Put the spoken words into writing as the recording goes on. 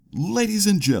Ladies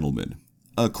and gentlemen,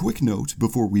 a quick note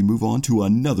before we move on to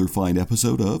another fine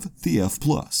episode of The F+.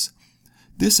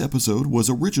 This episode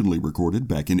was originally recorded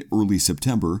back in early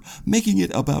September, making it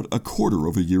about a quarter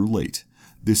of a year late.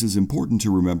 This is important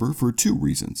to remember for two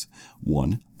reasons.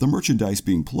 One, the merchandise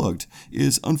being plugged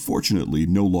is unfortunately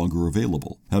no longer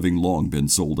available, having long been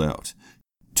sold out.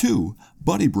 Two,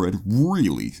 Bunny Bread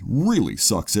really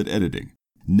sucks at editing.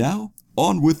 Now,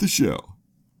 on with the show.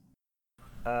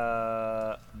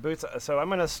 Boots, so I'm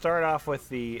going to start off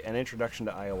with an introduction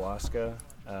to ayahuasca,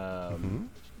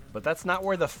 but that's not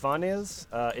where the fun is.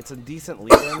 It's a decent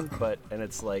lead-in, and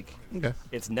it's like,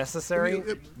 it's necessary,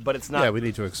 but it's not. Yeah, we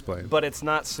need to explain. But it's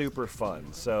not super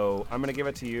fun, so I'm going to give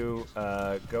it to you.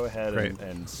 Go ahead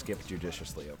and skip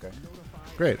judiciously, okay?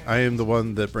 Great. I am the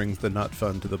one that brings the not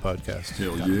fun to the podcast.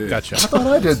 Hell yeah. Gotcha. I thought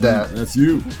I did that. That's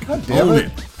you. God damn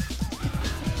it.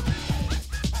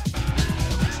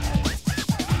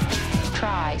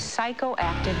 Try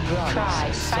psychoactive drugs. Try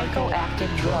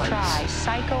psychoactive drugs. Try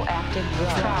psychoactive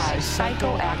drugs. Try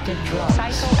psychoactive drugs.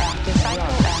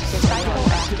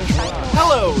 Psychoactive drugs.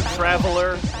 Hello,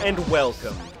 traveler, and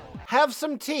welcome. Have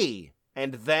some tea,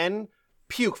 and then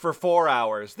puke for 4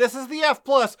 hours. This is the F+,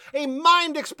 a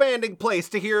mind-expanding place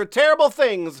to hear terrible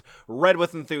things read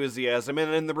with enthusiasm.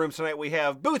 And in the room tonight we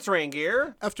have Boots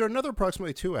Rangear. After another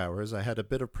approximately 2 hours, I had a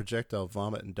bit of projectile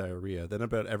vomit and diarrhea. Then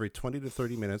about every 20 to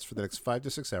 30 minutes for the next 5 to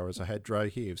 6 hours, I had dry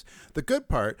heaves. The good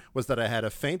part was that I had a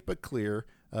faint but clear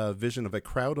vision of a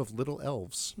crowd of little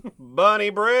elves. Bunny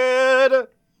Bread.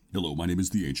 Hello, my name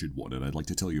is The Ancient One, and I'd like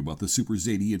to tell you about the super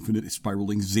zany, infinite,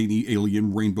 spiraling, zany,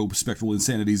 alien, rainbow, spectral,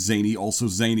 insanity, zany, also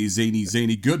zany,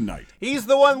 good night. He's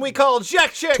the one we call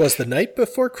Jack Chick. 'Twas the night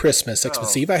before Christmas.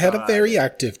 Xmas Eve, I had a very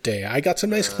active day. I got some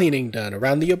nice cleaning done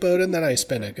around the abode, and then I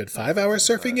spent a good 5 hours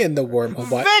surfing in the warm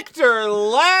Hawaii. Victor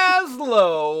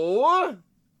Laszlo.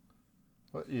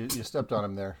 What, you stepped on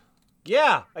him there.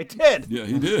 Yeah, I did. Yeah,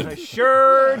 he did. I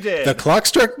sure did. The clock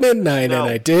struck midnight, and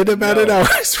I did about an hour.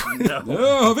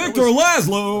 Oh, Victor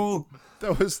Laszlo!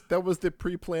 That was the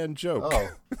pre-planned joke.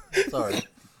 Oh, sorry.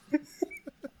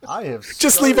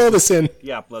 Just leave all this in.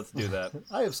 Yeah, let's do that.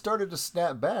 I have started to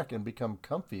snap back and become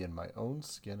comfy in my own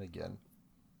skin again.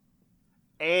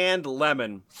 And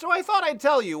lemon. So I thought I'd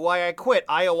tell you why I quit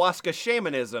ayahuasca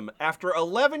shamanism after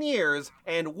 11 years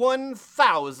and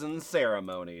 1,000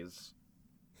 ceremonies.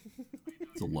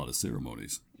 It's a lot of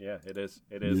ceremonies. Yeah, it is.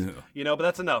 It is. Yeah. You know, but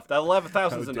that's enough. That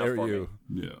 11,000 is enough for me.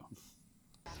 Yeah.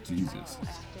 Jesus.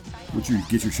 Where'd you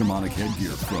get your shamanic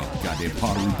headgear from? Goddamn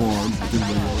Pottery Barn? Like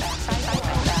everybody else?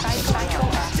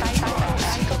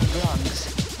 Drugs.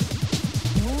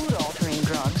 Mood-altering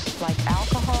drugs like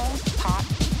alcohol, pot,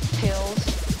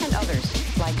 pills, and others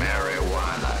like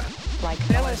marijuana, like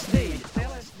LSD.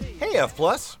 Hey, F+.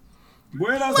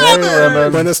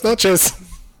 Buenas noches.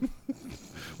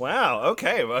 Wow,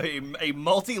 okay. A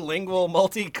multilingual,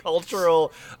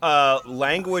 multicultural,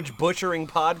 language-butchering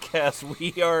podcast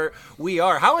we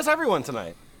are. How is everyone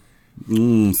tonight?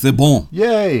 C'est bon.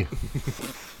 Yay!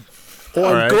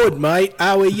 I'm good, mate.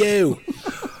 How are you?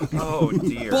 Oh,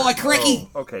 dear. Boy, cricky!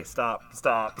 Oh, okay, stop.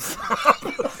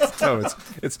 Oh,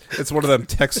 it's one of them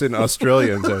Texan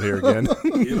Australians out here again.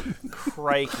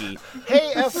 Crikey.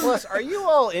 Hey, F+, are you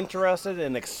all interested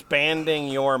in expanding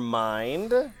your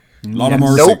mind? Lot of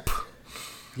mercy. Nope.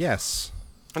 Yes.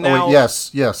 Now, wait,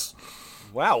 yes.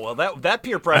 Wow, well, that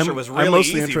peer pressure was really I'm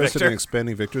mostly easy, interested Victor. in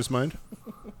expanding Victor's mind.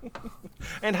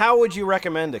 And how would you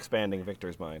recommend expanding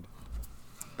Victor's mind?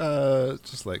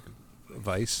 Just like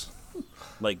Vice.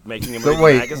 Like making him So read a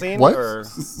wait, magazine? what? Or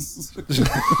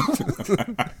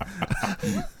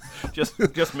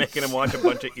just making him watch a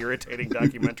bunch of irritating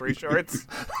documentary shorts?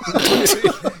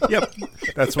 Yep,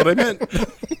 that's what I meant.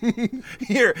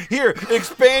 Here,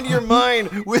 expand your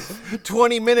mind with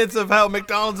 20 minutes of how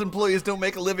McDonald's employees don't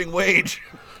make a living wage.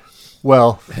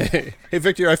 Well, Hey,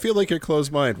 Victor, I feel like you're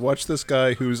closed mind. Watch this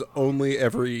guy who's only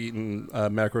ever eaten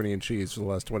macaroni and cheese for the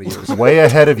last 20 years. way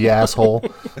ahead of you, asshole.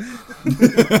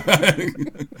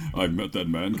 I met that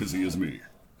man because he is me.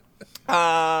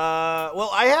 Well,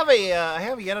 I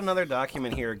have yet another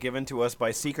document here given to us by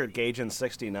Secret Agent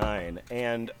 69,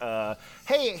 and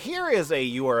hey, here is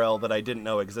a URL that I didn't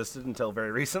know existed until very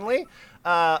recently.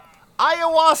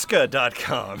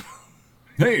 Ayahuasca.com.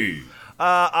 Hey!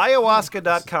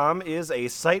 Ayahuasca.com is a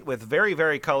site with very,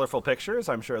 very colorful pictures.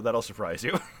 I'm sure that'll surprise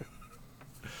you.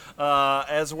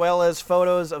 As well as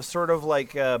photos of sort of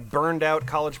like burned out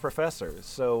college professors.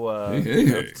 So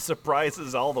Hey.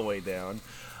 surprises all the way down.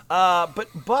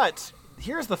 But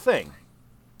here's the thing.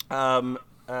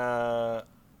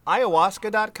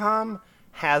 Ayahuasca.com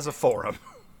has a forum.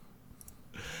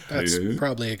 That's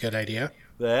probably a good idea.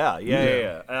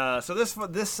 Yeah. So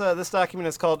this document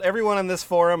is called "Everyone on this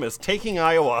forum is taking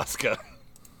ayahuasca,"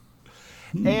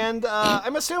 and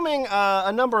I'm assuming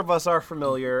a number of us are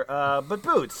familiar. But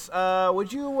Boots,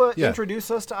 would you introduce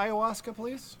us to ayahuasca,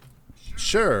 please?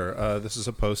 Sure. This is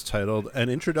a post titled "An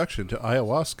Introduction to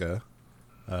Ayahuasca"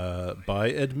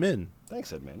 by Admin.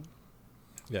 Thanks, Admin.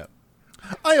 Yeah.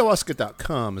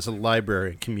 Ayahuasca.com is a library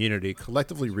and community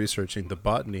collectively researching the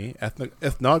botany,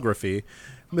 ethnography,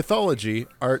 mythology,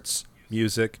 arts,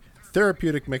 music,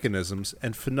 therapeutic mechanisms,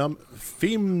 and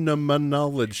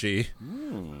phenomenology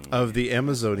of the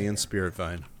Amazonian spirit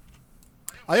vine.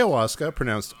 Ayahuasca,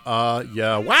 pronounced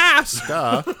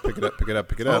ayahuasca, pick it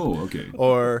up. Oh, okay.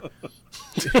 Or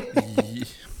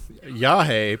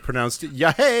yahe, pronounced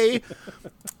yahe,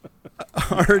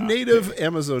 are native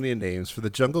Amazonian names for the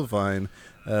jungle vine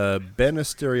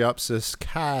Banisteriopsis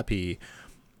caapi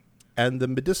and the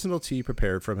medicinal tea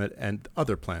prepared from it and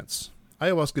other plants.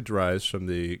 Ayahuasca derives from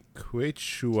the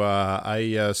Quechua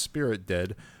Aya spirit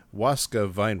dead Huasca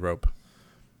vine rope.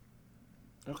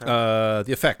 Okay. The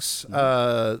effects.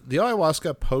 The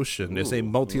ayahuasca potion is a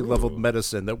multi-leveled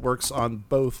medicine that works on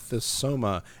both the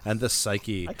soma and the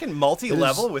psyche. I can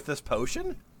multi-level with this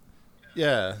potion?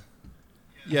 Yeah.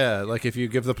 Yeah, like if you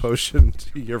give the potion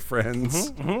to your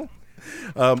friends,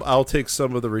 I'll take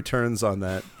some of the returns on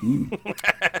that.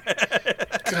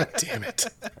 God damn it.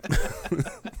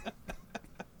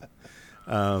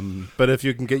 But if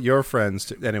you can get your friends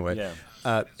to... Anyway,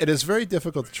 it is very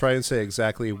difficult to try and say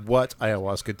exactly what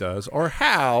ayahuasca does or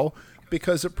how,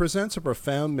 because it presents a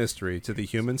profound mystery to the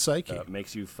human psyche.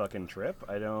 Makes you fucking trip?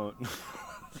 I don't...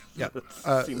 Yeah.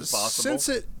 Seems possible.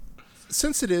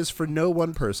 Since it is for no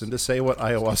one person to say what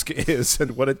ayahuasca is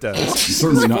and what it does.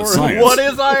 Certainly not science. What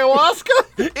is ayahuasca?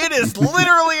 It is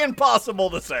literally impossible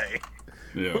to say.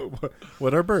 Yeah.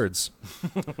 What are birds?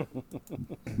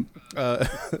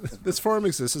 This forum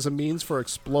exists as a means for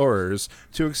explorers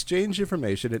to exchange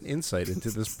information and insight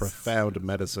into this profound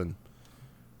medicine.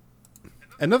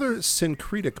 Another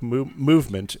syncretic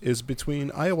movement is between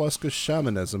ayahuasca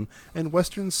shamanism and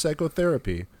Western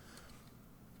psychotherapy.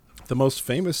 The most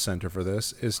famous center for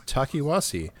this is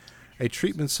Taquihuasi, a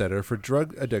treatment center for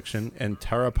drug addiction in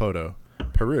Tarapoto,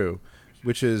 Peru,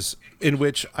 in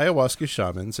which ayahuasca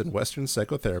shamans and Western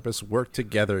psychotherapists work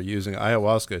together using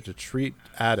ayahuasca to treat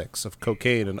addicts of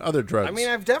cocaine and other drugs. I mean,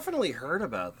 I've definitely heard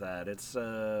about that. It's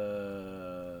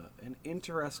an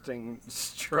interesting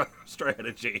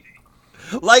strategy.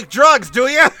 Like drugs, do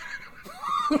you?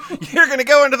 You're going to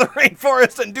go into the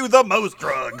rainforest and do the most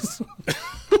drugs.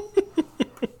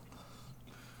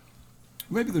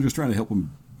 Maybe they're just trying to help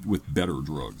them with better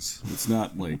drugs. It's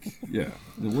not like,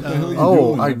 what the hell are you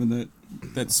doing having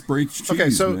that spray cheese, okay,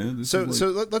 so man?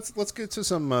 let's get to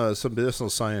some medicinal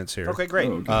science here. Okay, great.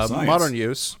 Modern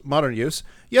use.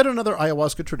 Yet another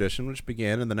ayahuasca tradition, which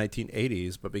began in the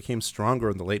 1980s but became stronger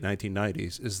in the late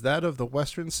 1990s, is that of the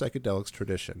Western psychedelics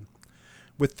tradition.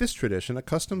 With this tradition, a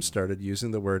custom started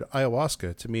using the word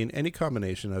ayahuasca to mean any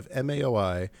combination of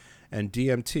MAOI and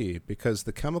DMT because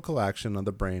the chemical action on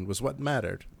the brain was what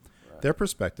mattered. Right. Their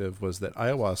perspective was that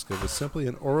ayahuasca was simply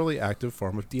an orally active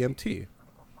form of DMT.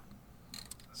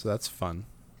 So that's fun.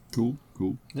 Cool.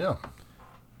 Yeah.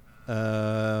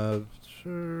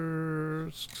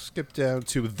 Skip down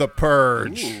to The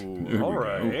Purge. Ooh, all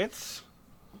right.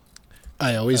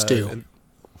 I always do. And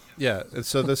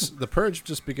so The Purge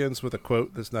just begins with a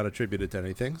quote that's not attributed to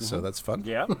anything, so that's fun.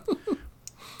 Yeah.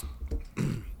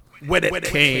 When it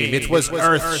came, it was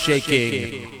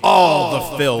earth-shaking.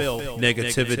 All the filth,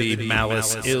 negativity,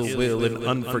 malice, ill will, and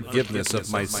unforgiveness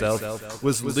of myself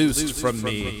was loosed from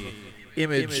me.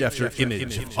 Image after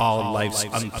image of all life's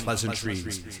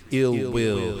unpleasantries, ill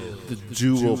will, the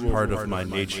dual part of my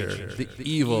nature, the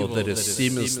evil that is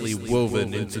seamlessly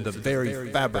woven into the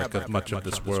very fabric of much of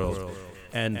this world,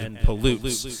 and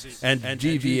pollutes and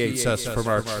deviates us from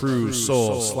our true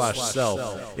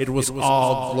soul/self. It was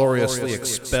all gloriously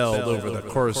expelled over the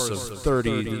course of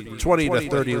 20 to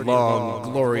 30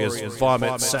 long, glorious,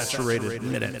 vomit-saturated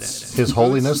minutes. His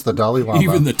Holiness the Dalai Lama.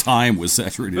 Even the time was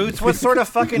saturated. Boots, what sort of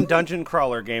fucking dungeon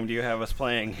crawler game do you have us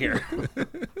playing here?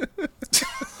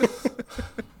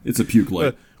 It's a puke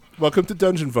light. Welcome to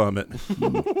Dungeon Vomit.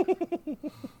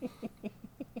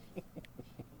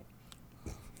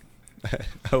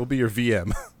 I will be your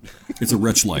VM. It's a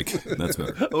wretch-like. That's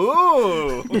better.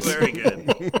 Ooh, very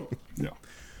good. Yeah.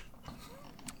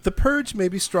 The purge may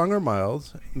be strong or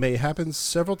mild, may happen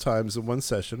several times in one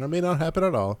session, or may not happen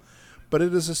at all, but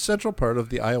it is a central part of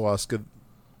the ayahuasca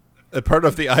a part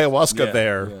of the ayahuasca Yeah,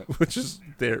 there, which is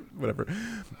there, whatever.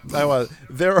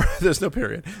 There's no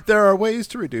period. There are ways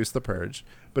to reduce the purge,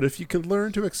 but if you can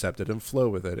learn to accept it and flow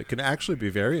with it, it can actually be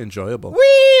very enjoyable.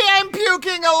 Whee! I'm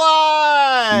puking a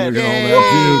lot! Look at all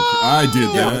that puke. I did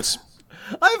that.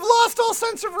 I've lost all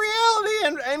sense of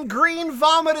reality, and green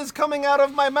vomit is coming out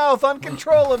of my mouth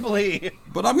uncontrollably.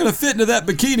 But I'm gonna fit into that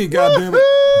bikini, goddammit.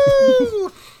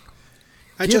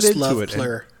 I Get just into love it and-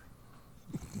 Fleur.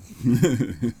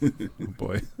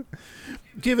 Boy.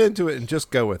 Give into it and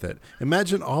just go with it.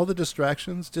 Imagine all the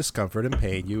distractions, discomfort, and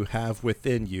pain you have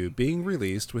within you being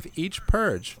released with each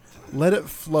purge. Let it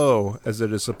flow as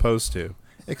it is supposed to.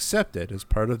 Accept it as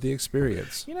part of the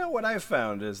experience. You know what I've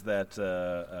found is that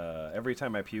every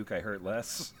time I puke, I hurt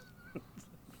less.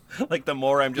 Like the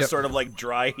more I'm just sort of like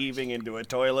dry heaving into a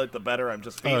toilet, the better I'm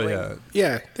just feeling. Oh,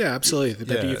 yeah. Yeah, absolutely. The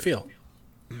better Yeah. you feel.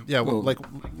 Yeah, well,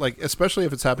 like especially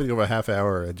if it's happening over a half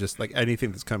hour and just like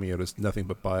anything that's coming out is nothing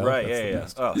but bile. Right, That's the yeah.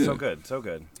 best. Oh, Yeah. so good, so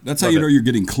good. That's how you know you're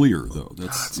getting clear, though.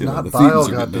 That's you know, Not the bile, thetans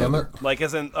are getting goddammit. out. Like,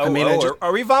 as in, I mean,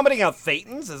 are we vomiting out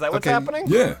thetans? Is that what's Okay. happening?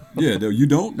 Yeah, no, you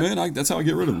don't, man. That's how I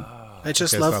get rid of them. I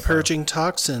just Okay, love stop purging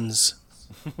toxins.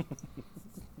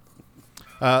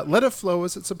 Let it flow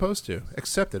as it's supposed to.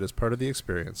 Accept it as part of the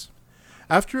experience.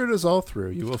 After it is all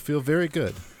through, you will feel very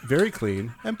good, very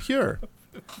clean, and pure.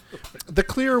 The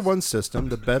clearer one's system,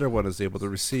 the better one is able to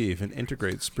receive and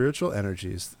integrate spiritual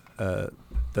energies. The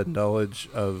knowledge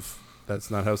of...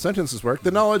 That's not how sentences work.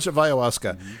 The knowledge of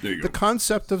ayahuasca. There you The go.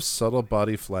 concept of subtle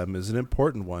body phlegm is an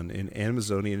important one in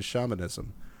Amazonian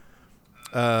shamanism.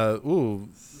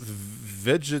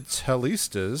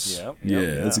 Vegetalistas... Yep,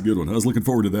 Yeah, that's a good one. I was looking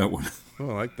forward to that one.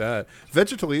 Oh, I like that.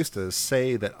 Vegetalistas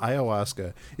say that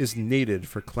ayahuasca is needed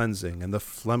for cleansing, and the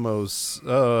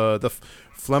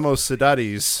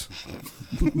phlegmosidates.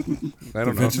 I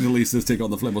don't know. Vegetalistas take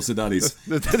on the Flemosidates.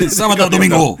 Sábado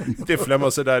Domingo. The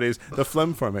phlegmosidates, the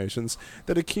phlegm formations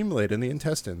that accumulate in the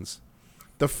intestines.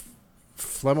 The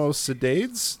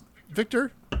phlegmosidades,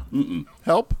 Victor?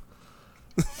 Help?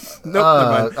 Nope, never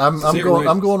mind. I'm Say it going.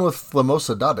 right. I'm going with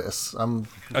Flamosadatis.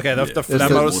 Okay, the It's the-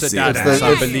 phlegmosidates,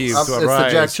 I believe, It's to the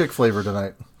arise. Jack Chick flavor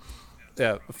tonight.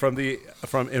 Yeah, from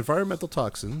environmental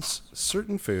toxins,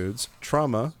 certain foods,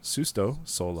 trauma, susto,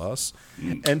 solas,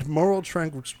 and moral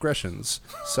transgressions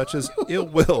such as ill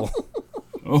will,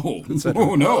 Oh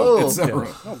no, etc.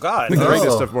 Oh, God. the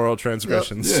greatest Oh. of moral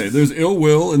transgressions. Yeah, there's ill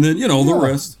will, and then the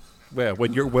rest. Yeah,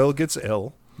 when your will gets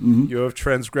ill, you have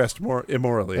transgressed more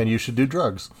immorally. And you should do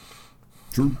drugs.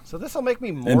 True. So this will make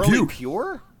me morally puke.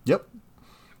 pure? Yep.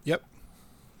 Yep.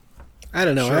 I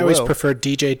don't know. Sure I always will. prefer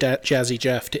DJ Jazzy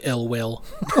Jeff to Ill Will.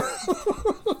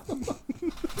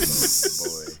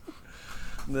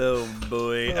 Oh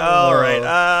boy! All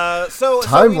right. So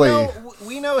Timely.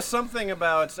 we know something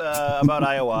about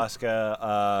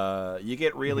ayahuasca. You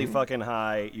get really fucking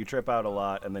high, you trip out a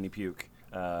lot, and then you puke.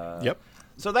 Yep.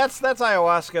 So that's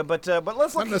ayahuasca. But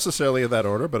let's look. Not necessarily in that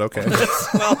order, but okay.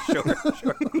 Well, sure,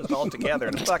 just all together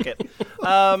and fuck it.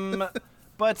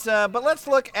 But let's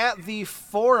look at the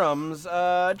forums.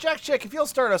 Jack Chick, if you'll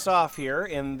start us off here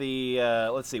in the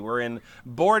let's see, we're in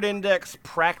Board Index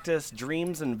Practice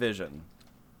Dreams and Vision.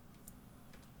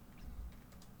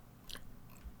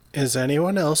 Is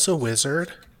anyone else a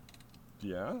wizard?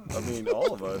 Yeah, I mean,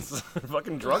 all of us.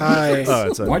 Fucking drug Hi. Oh,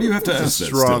 it's Why do you have to it's ask a that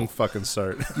strong still? fucking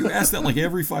start. You ask that like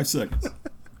every 5 seconds.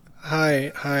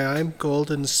 Hi, I'm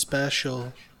Golden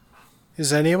Special.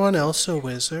 Is anyone else a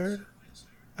wizard?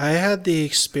 I had the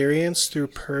experience through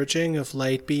purging of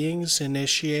light beings,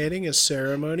 initiating a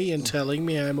ceremony and telling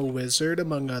me I'm a wizard,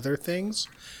 among other things.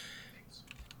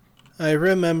 I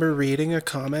remember reading a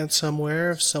comment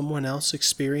somewhere of someone else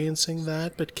experiencing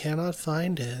that, but cannot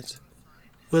find it.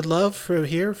 Would love to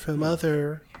hear from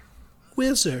other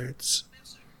wizards.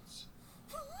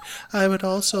 I would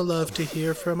also love to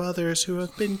hear from others who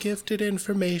have been gifted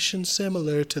information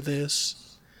similar to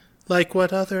this. Like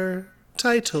what other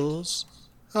titles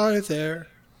are there?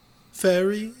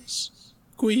 Fairies?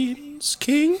 Queens?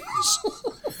 Kings?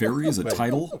 Fairy is a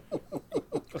title.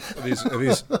 Are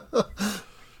these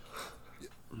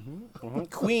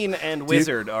Queen and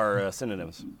wizard are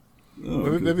synonyms.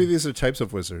 maybe these are types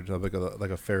of wizard, like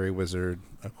a fairy wizard,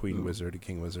 a queen wizard, a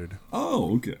king wizard.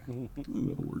 Oh, okay.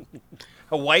 That'll work.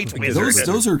 A white wizard.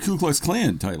 Those are Ku Klux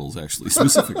Klan titles, actually,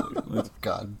 specifically.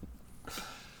 God.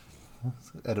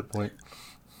 Edit point.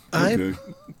 Okay.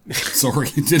 Sorry,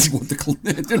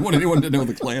 didn't want anyone to know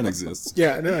the Klan exists.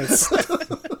 Yeah, no, it's...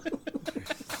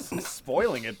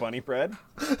 Spoiling it, Bunny Bread.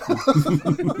 Oh,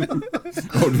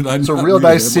 did I? It's a not real read nice it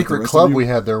like the secret rest of club you? we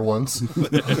had there once.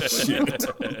 Shit.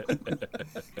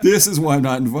 This is why I'm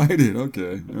not invited.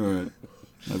 Okay, all right.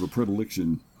 I have a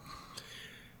predilection.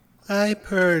 I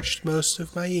purged most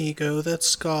of my ego that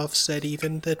scoffs at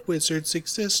even that wizards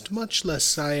exist, much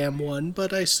less I am one,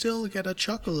 but I still get a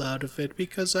chuckle out of it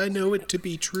because I know it to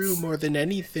be true more than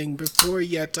anything before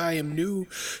yet I am new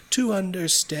to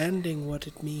understanding what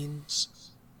it means.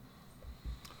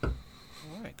 All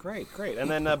right, great. And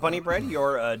then Bunny Bread,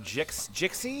 you're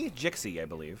Jixie, I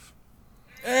believe.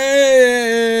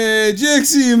 Hey,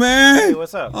 Jixie, man. Hey,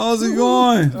 what's up? How's it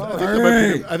going?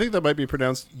 I think that might be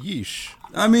pronounced yeesh.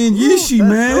 I mean, Yeezy,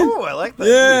 man. Oh, I like that.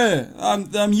 Yeah, I'm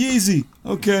Yeezy.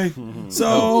 Okay.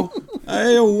 So,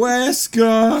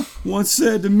 Ayahuasca once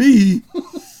said to me,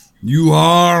 "You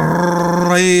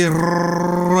are a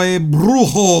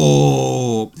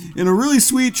brujo," in a really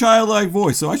sweet, childlike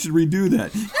voice. So I should redo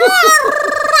that.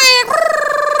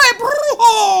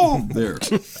 There.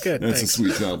 Good, That's thanks. a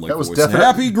sweet childlike That was voice. definite-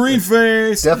 Happy green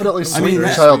face. Definitely sweet mean, and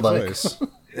that- childlike. Voice.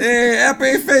 Hey,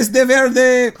 happy face de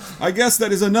verde. I guess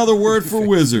that is another word for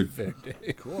wizard.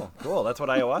 Cool. That's what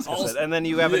ayahuasca said. And then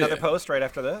you have another post right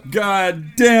after that.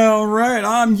 God damn right.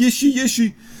 I'm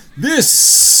Yishi.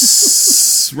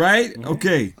 This, right?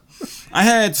 Okay. I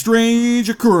had strange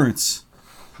occurrence.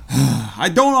 I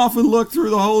don't often look through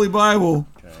the Holy Bible.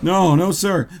 No,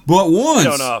 sir. But once,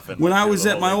 Don't often. when I was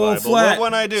at my old flat. But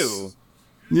when I do.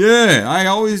 Yeah, I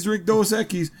always drink Dos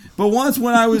Equis. But once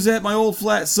when I was at my old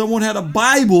flat, someone had a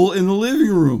Bible in the living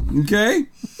room, okay?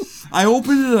 I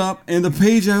opened it up, and the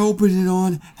page I opened it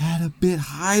on had a bit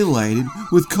highlighted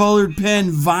with colored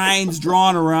pen vines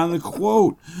drawn around the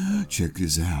quote. Check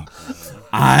this out.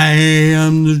 I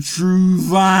am the true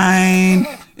vine,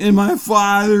 and my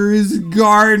Father is a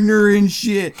gardener and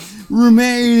shit.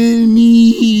 Remain in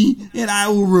me, and I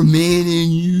will remain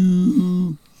in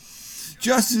you.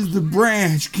 Just as the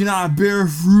branch cannot bear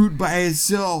fruit by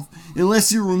itself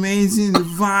unless it remains in the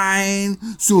vine,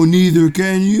 so neither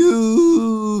can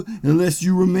you unless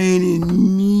you remain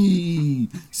in me.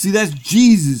 See, that's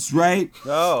Jesus, right?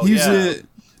 Oh,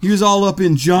 He was all up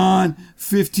in John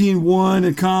 15:1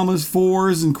 and commas,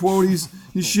 fours, and quoties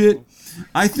and shit.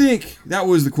 I think that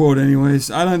was the quote anyways.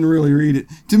 I didn't really read it.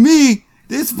 To me,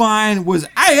 this vine was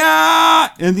Aya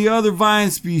and the other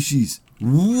vine species.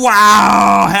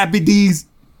 Wow, happy D's.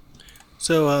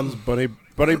 So, Bunny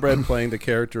Bread playing the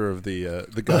character of the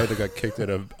guy that got kicked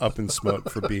out of Up in Smoke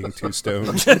for being too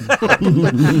stoned.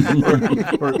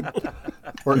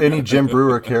 or any Jim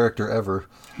Brewer character ever.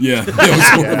 Yeah,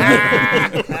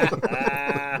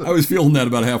 I was feeling that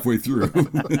about halfway through.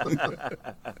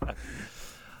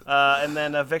 And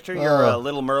then Victor, you're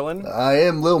Little Merlin. I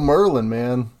am Lil Merlin,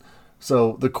 man.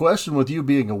 So the question with you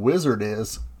being a wizard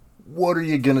is, what are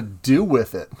you going to do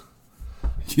with it?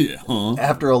 Yeah, huh?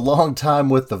 After a long time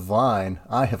with the vine,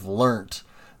 I have learnt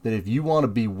that if you want to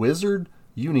be wizard,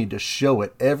 you need to show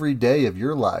it every day of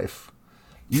your life.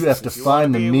 You have to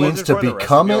find the means to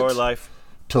become it,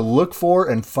 to look for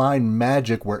and find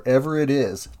magic wherever it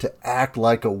is, to act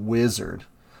like a wizard.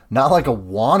 Not like a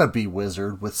wannabe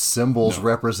wizard with symbols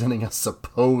representing a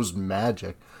supposed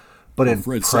magic, but in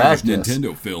Fred practice, Savage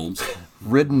Nintendo films.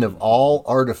 ridden of all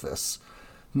artifice.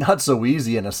 Not so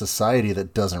easy in a society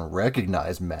that doesn't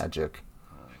recognize magic.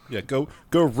 Yeah, go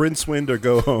Rincewind or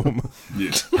go home.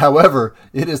 Yeah. However,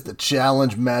 it is the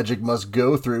challenge magic must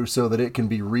go through so that it can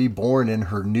be reborn in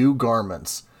her new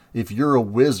garments. If you're a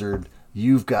wizard,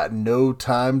 you've got no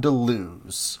time to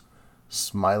lose.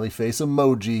 Smiley face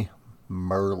emoji,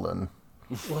 Merlin.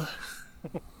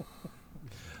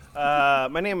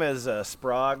 My name is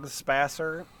Sprog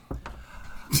Spasser.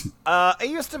 I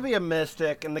used to be a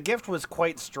mystic, and the gift was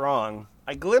quite strong.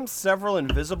 I glimpsed several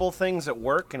invisible things at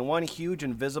work and one huge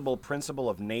invisible principle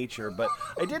of nature, but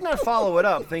I did not follow it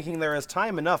up, thinking there is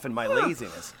time enough in my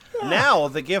laziness. Now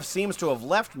the gift seems to have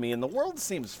left me, and the world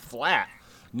seems flat.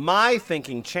 My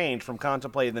thinking changed from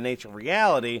contemplating the nature of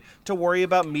reality to worry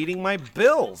about meeting my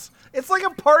bills. It's like a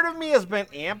part of me has been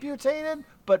amputated,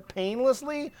 but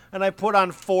painlessly, and I put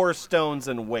on 4 stones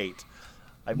and wait.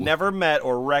 I've never met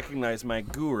or recognized my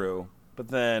guru, but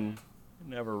then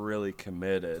never really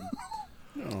committed.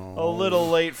 A little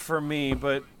late for me,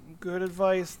 but good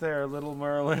advice there, Little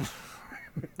Merlin.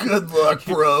 Good luck,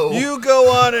 bro. You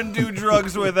go on and do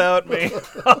drugs without me.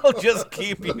 I'll just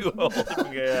keep you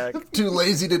holding back. Too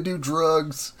lazy to do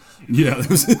drugs. Yeah, that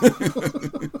was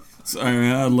so, I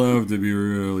mean, I'd love to be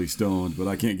really stoned, but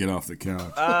I can't get off the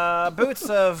couch. Boots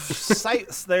of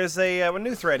there's a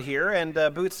new thread here, and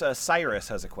Boots Cyrus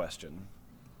has a question.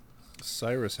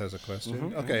 Cyrus has a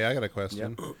question. Okay, I got a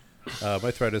question. Yep.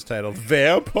 My thread is titled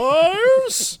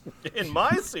Vampires? In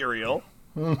my cereal.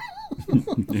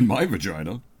 In my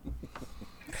vagina.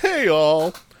 Hey,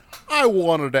 all. I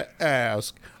wanted to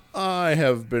ask, I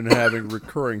have been having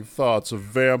recurring thoughts of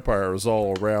vampires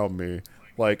all around me.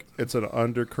 Like, it's an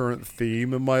undercurrent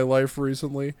theme in my life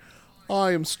recently.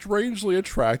 I am strangely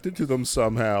attracted to them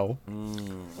somehow.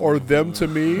 Or them to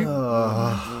me.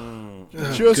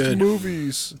 Just good.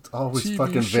 movies. It's always TV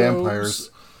fucking shows,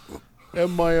 vampires.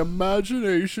 And my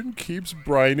imagination keeps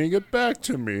brining it back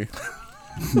to me.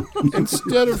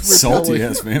 Instead of Salty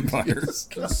ass vampires.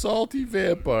 salty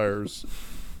vampires.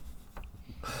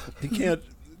 You can't.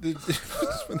 When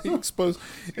they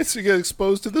get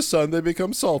exposed to the sun, they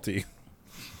become salty.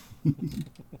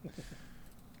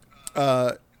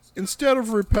 Instead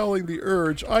of repelling the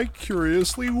urge, I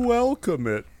curiously welcome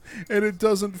it. And it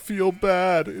doesn't feel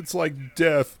bad. It's like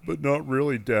death, but not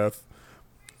really death.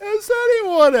 Has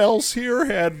anyone else here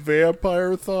had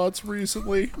vampire thoughts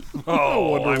recently? I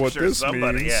wonder I'm what sure this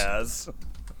somebody means. has.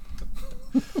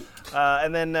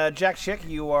 And then Jack Schick,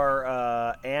 you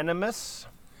are Animus.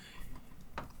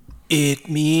 It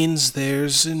means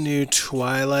there's a new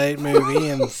Twilight movie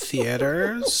in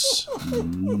theaters.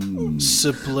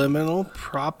 Subliminal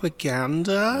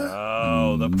propaganda.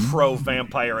 Oh, the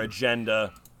pro-vampire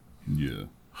agenda. Yeah.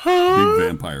 Big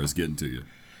vampires getting to you.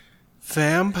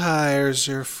 Vampires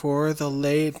are for the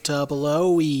late double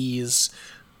O's.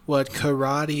 What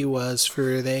karate was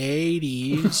for the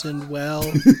 80s, and, well,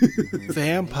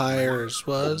 vampires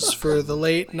was for the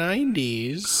late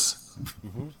 90s.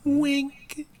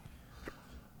 Wink.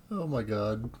 Oh my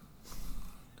god.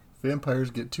 Vampires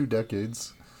get 2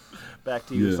 decades. Back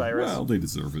to you, Cyrus. Well, they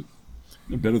deserve it.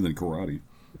 They're better than karate.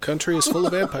 The country is full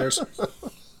of vampires.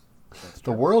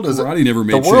 The world is Karate never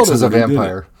made the world chicks, is a so they did it.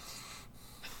 vampire.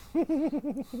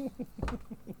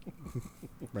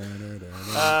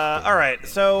 All right,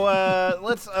 so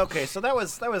let's. Okay, so that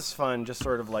was fun, just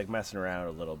sort of like messing around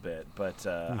a little bit. But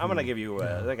I'm gonna give you.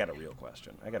 I got a real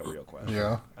question.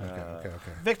 Yeah. Okay.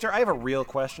 Victor, I have a real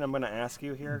question. I'm gonna ask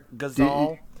you here,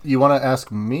 Gazal. You want to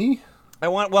ask me? I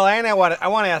want to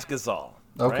ask Gazal.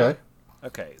 Okay. Right?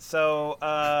 Okay. So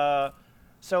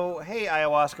hey,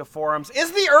 Ayahuasca forums,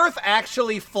 is the Earth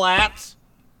actually flat?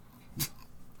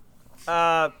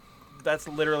 That's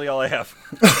literally all I have.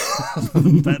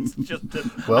 That's just it.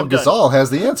 Well, I'm done. Gazal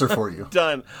has the answer for you.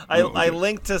 Done. I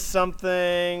linked to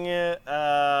something.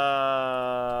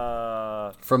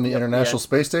 From the International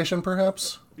Space Station,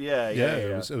 perhaps? Yeah.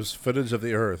 It was footage of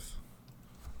the Earth.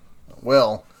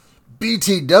 Well,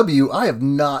 BTW, I have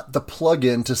not the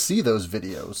plug-in to see those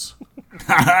videos.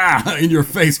 In your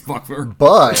face, fucker.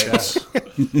 But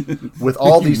with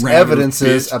all You these rabid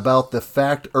evidences bitch. about the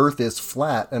fact Earth is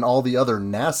flat and all the other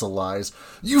NASA lies,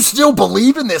 you still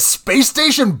believe in this space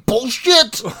station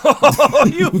bullshit? Oh,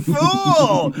 you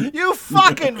fool! You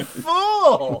fucking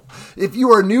fool! If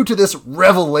you are new to this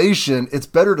revelation, it's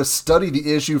better to study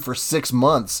the issue for 6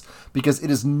 months because it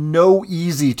is no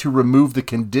easy to remove the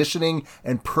conditioning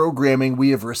and programming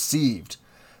we have received.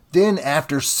 Then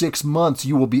after 6 months,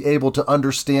 you will be able to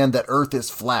understand that Earth is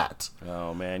flat.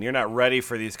 Oh man, you're not ready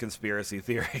for these conspiracy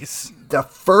theories. The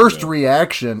first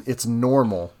reaction, it's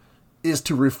normal, is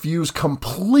to refuse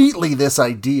completely this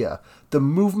idea. The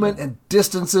movement and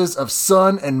distances of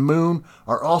sun and moon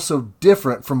are also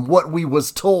different from what we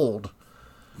was told.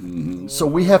 So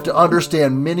we have to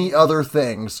understand many other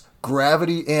things.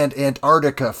 Gravity and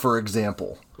Antarctica, for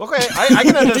example. Okay, I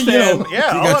can understand. You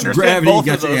I'll got your understand gravity, both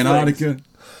you of got your those Antarctica. things.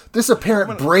 This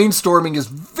apparent brainstorming is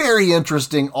very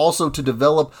interesting also to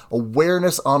develop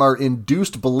awareness on our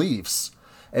induced beliefs,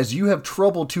 as you have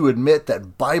trouble to admit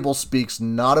that Bible speaks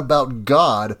not about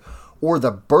God or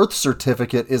the birth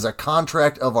certificate is a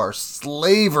contract of our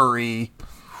slavery.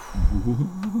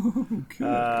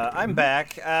 I'm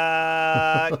back.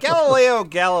 Galileo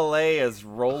Galilei is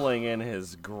rolling in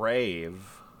his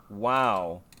grave.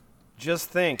 Wow. Just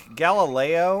think,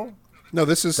 Galileo... No,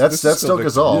 that's still Victor.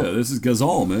 Gazal. Yeah, this is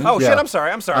Gazal, man. Oh, Yeah. shit, I'm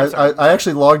sorry. I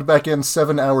actually logged back in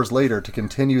 7 hours later to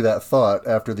continue that thought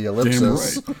after the Damn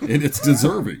ellipsis. right. And it's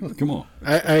deserving. Come on.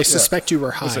 I suspect you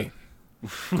were high.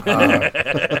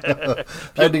 I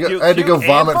had to go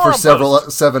vomit for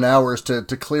 7 hours to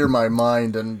clear my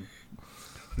mind, and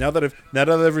Now that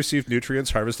I've received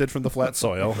nutrients harvested from the flat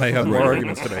soil, I have more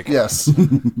arguments to make. yes,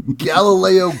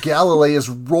 Galileo Galilei is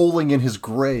rolling in his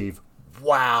grave.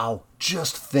 Wow,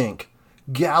 just think.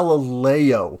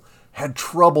 Galileo had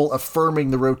trouble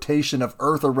affirming the rotation of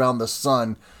Earth around the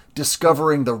sun,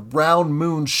 discovering the round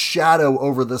moon's shadow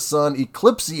over the sun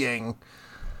eclipsing.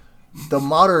 The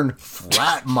modern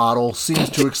flat model seems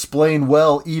to explain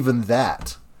well even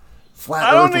that. Flat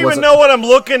I don't Earth even know what I'm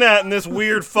looking at in this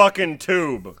weird fucking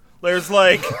tube. There's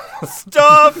like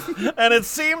stuff, and it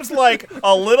seems like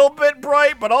a little bit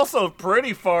bright, but also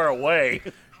pretty far away.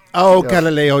 Oh,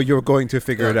 Galileo, you're going to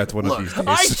figure it out one of these days.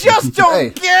 I just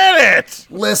don't get it.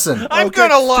 Listen. I'm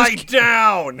gonna lie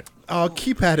down. Oh,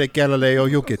 keep at it, Galileo.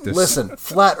 You'll get this. Listen,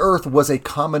 flat Earth was a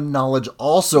common knowledge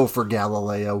also for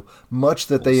Galileo, much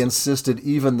that they insisted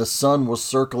even the sun was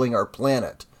circling our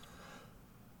planet.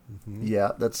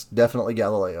 Yeah, that's definitely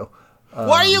Galileo.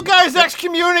 Why are you guys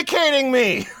excommunicating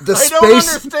me? I don't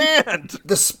understand.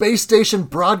 The space station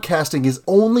broadcasting is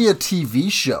only a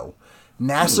TV show.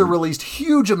 NASA released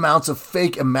huge amounts of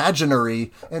fake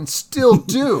imaginary and still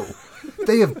do.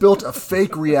 They have built a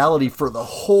fake reality for the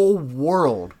whole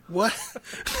world. What?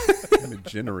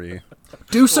 Imaginary.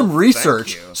 Do some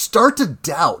research. Start to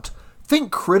doubt.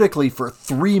 Think critically for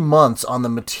 3 months on the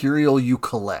material you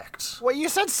collect. Well, you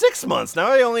said 6 months.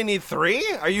 Now I only need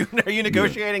 3. Are you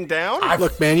negotiating down?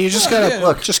 Look, man, you just gotta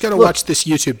watch this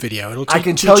YouTube video. It'll I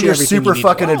can teach tell you you're everything super you need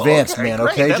fucking to know. advanced, Okay, man.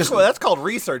 great. Okay, That's called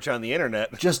research on the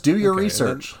internet. just do your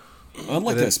research.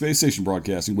 Unlike that space station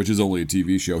broadcasting, which is only a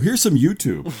TV show, here's some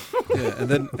YouTube.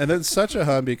 Yeah, and then such a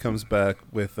hobby comes back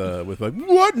with like,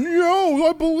 what? No,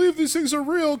 I believe these things are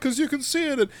real because you can see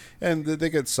it, and they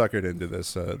get suckered into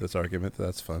this this argument.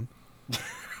 That's fun.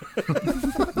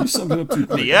 You summed it up too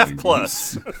quick. The F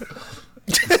plus.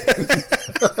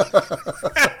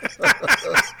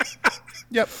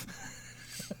 Yep.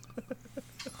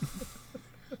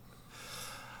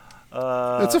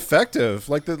 It's effective.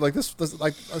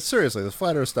 Seriously, this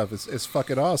flat Earth stuff is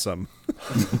fucking awesome.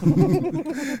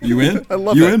 You in? I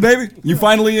love you it. in, baby? You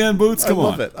finally in, Boots? Come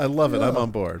on. I love it. I'm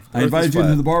on board. I invited you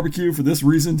to the barbecue for this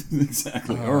reason.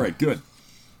 Exactly. All right, good.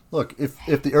 Look,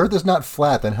 if the Earth is not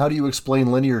flat, then how do you explain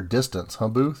linear distance, huh,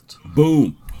 Booth?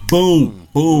 Boom. Boom.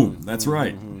 Boom. That's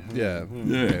right. Yeah.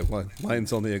 Yeah. Okay,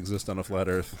 lines only exist on a flat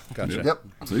Earth. Gotcha. Yep.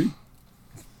 See?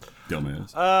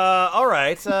 Dumbass. All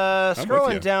right. with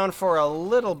Scrolling you. down for a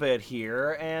little bit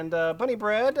here, and Bunny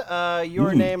Bread,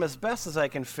 your name, as best as I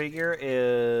can figure,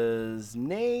 is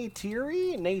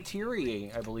Neytiri.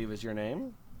 Neytiri, I believe, is your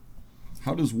name.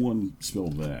 How does one spell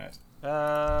that?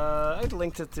 I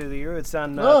linked it to you. It's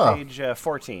on page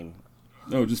 14.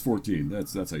 No, just 14.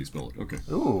 That's how you spell it. Okay.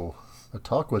 Ooh, a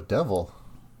talk with devil.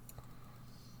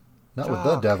 Not with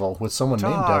the devil, with someone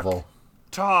named Devil.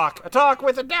 A talk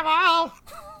with the devil.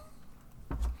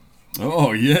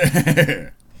 Oh,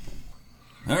 yeah.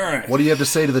 All right. What do you have to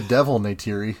say to the devil,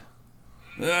 Neytiri?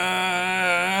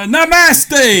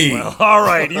 Namaste! Well, all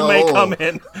right, you may come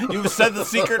in. You've said the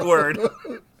secret word.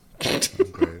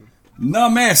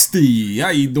 Namaste. How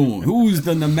you doing? Who's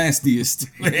the namastiest?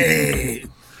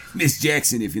 Miss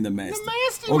Jackson, if you're namaste.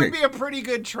 Namaste would be a pretty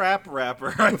good trap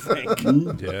rapper, I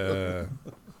think. Yeah.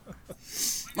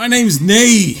 My name's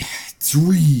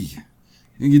Neytiri. How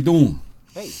you doing?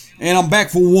 Hey. And I'm back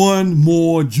for one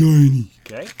more journey.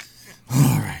 Okay.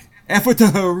 All right.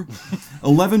 After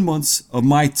 11 months of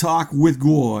my talk with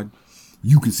God,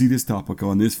 you can see this topic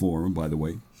on this forum, by the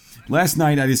way. Last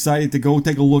night, I decided to go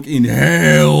take a look in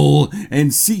hell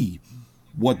and see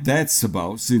what that's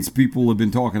about, since people have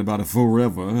been talking about it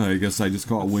forever. I guess I just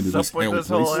caught wind of this What's up hell with this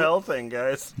place. whole hell thing,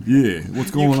 guys? Yeah,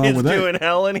 what's going on Kids with that? doing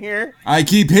hell in here? I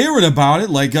keep hearing about it,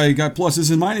 like I got pluses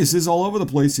and minuses all over the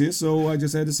place here, so I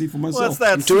just had to see for myself. What's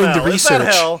that doing the smell? Is that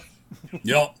research. hell?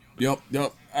 Yup.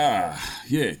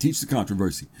 Yeah, teach the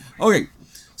controversy. Okay,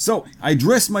 so I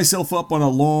dressed myself up on a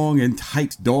long and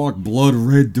tight dark blood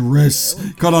red dress,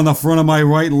 cut on the front of my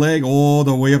right leg all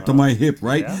the way up to my hip,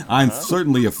 right? I'm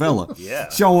certainly a fella. Yeah.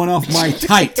 Showing off my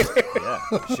tight. Yeah.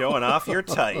 Showing off your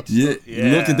tight. Yeah,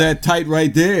 look at that tight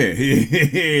right there.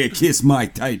 Kiss my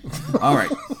tight. All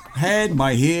right. Had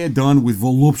my hair done with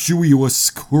voluptuous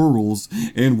curls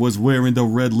and was wearing the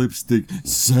red lipstick.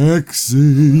 Sexy.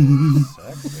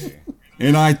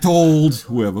 And I told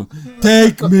whoever,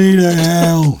 take me to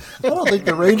hell. I don't think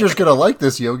the Ranger's gonna like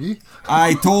this, Yogi.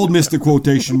 I told Mr.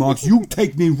 Quotation Marks, you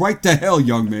take me right to hell,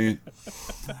 young man.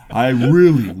 I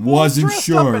really wasn't Dressed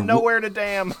sure. up and nowhere to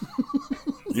damn.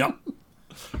 Yep.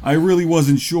 I really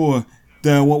wasn't sure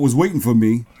what was waiting for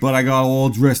me, but I got all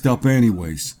dressed up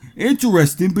anyways.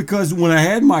 Interesting, because when I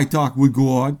had my talk with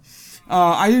God,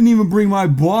 I didn't even bring my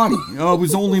body. It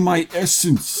was only my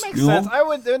essence. Makes sense.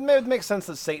 It would make sense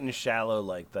that Satan's shallow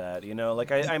like that. You know,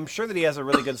 like I'm sure that he has a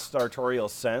really good sartorial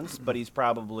sense, but he's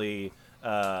probably,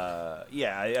 I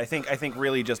think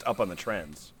really just up on the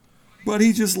trends. But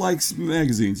he just likes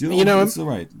magazines. That's all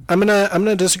right. I'm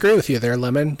gonna disagree with you there,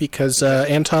 Lemon, because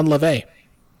Anton LaVey.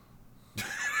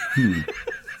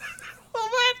 Well,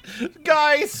 that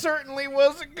guy certainly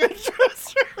was a good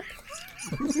dresser.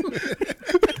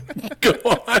 Go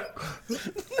on. No,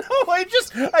 I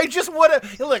just want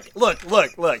to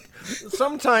look.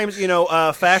 sometimes,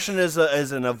 fashion is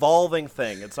an evolving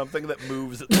thing. It's something that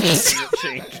moves, it's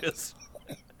something that changes.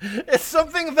 It's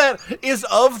something that is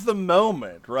of the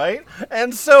moment, right?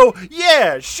 And so,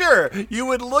 yeah, sure, you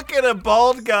would look at a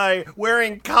bald guy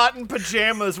wearing cotton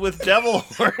pajamas with devil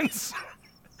horns,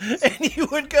 and you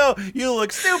would go, you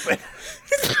look stupid.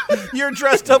 You're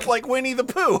dressed up like Winnie the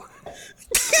Pooh.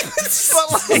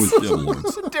 But, like,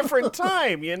 it's a different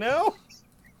time, you know?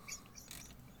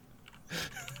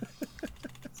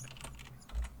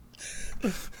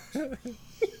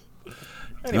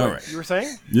 Anyway, all right. You were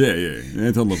saying? Yeah.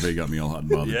 Anton LaVey got me all hot and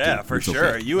bothered. Yeah, too. for It's sure.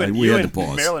 okay. You and had to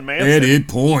pause. Marilyn Manson. Edit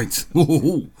point.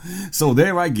 So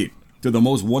there I get to the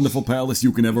most wonderful palace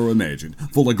you can ever imagine,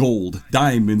 full of gold,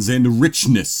 diamonds, and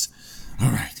richness. All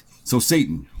right. So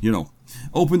Satan,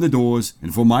 opened the doors,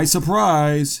 and for my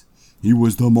surprise, he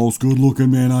was the most good-looking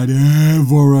man I'd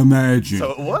ever imagined.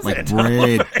 So it was like Anton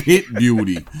Brad Pitt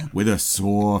beauty, with a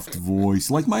soft voice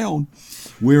like my own.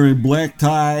 Wearing black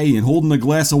tie and holding a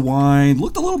glass of wine.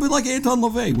 Looked a little bit like Anton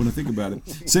LaVey when I think about it.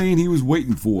 Saying he was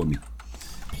waiting for me.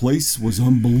 Place was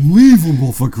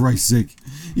unbelievable, for Christ's sake.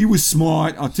 He was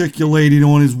smart, articulated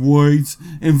on his words,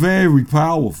 and very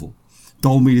powerful.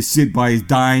 Told me to sit by his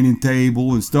dining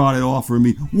table and started offering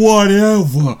me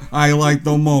whatever I liked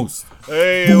the most.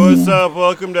 Hey, what's up?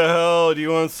 Welcome to hell. Do you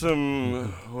want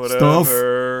some whatever? Stuff?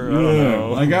 I don't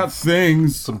know. I got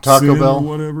things. Some Taco Bell?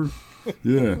 Whatever.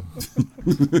 Yeah.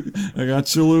 I got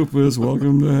chalupas.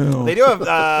 Welcome to hell. They do have,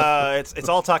 it's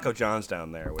all Taco John's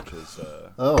down there, which is,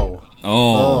 Oh,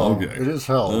 okay. it is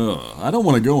hell. I don't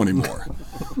want to go anymore.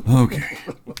 Okay.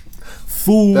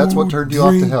 Food. That's what turned you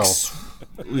off to hell.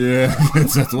 Yeah,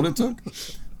 that's what it took.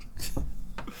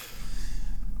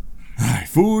 Alright,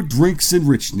 food, drinks, and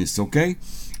richness, okay?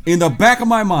 In the back of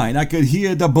my mind, I could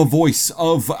hear the voice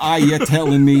of Aya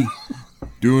telling me,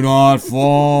 do no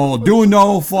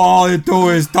fall into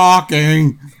his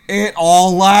talking. It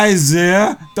all lies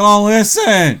there. Don't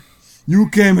listen. You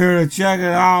came here to check it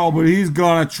out, but he's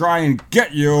gonna try and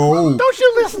get you. don't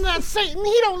you listen to that Satan?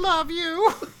 He don't love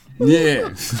you. Yeah.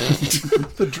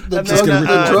 The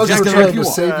drugs were trying to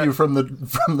save you from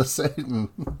the Satan.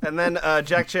 And then,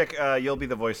 Jack Chick, you'll be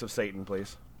the voice of Satan,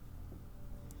 please.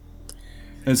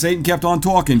 And Satan kept on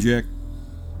talking, Jack.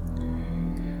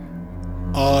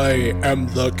 I am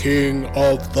the king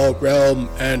of the realm,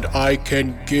 and I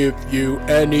can give you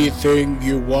anything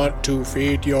you want to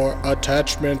feed your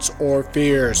attachments or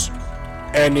fears.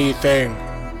 Anything.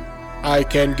 I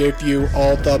can give you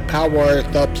all the power,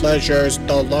 the pleasures,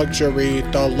 the luxury,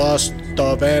 the lust,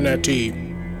 the vanity.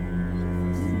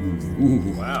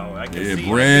 Ooh. Wow, I can Yeah, see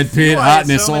Brad Pitt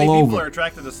hotness so many all people over. are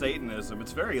attracted to Satanism.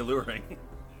 It's very alluring.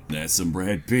 That's some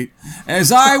Brad Pitt.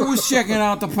 As I was checking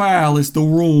out the palace, the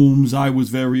rooms, I was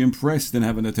very impressed and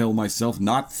having to tell myself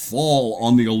not fall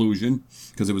on the illusion,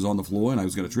 because it was on the floor and I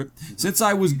was going to trip, since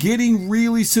I was getting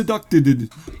really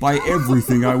seducted by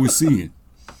everything I was seeing.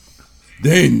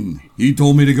 Then he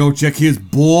told me to go check his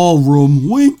ballroom.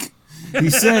 Wink. He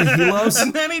said he loves...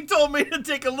 And then he told me to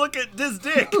take a look at this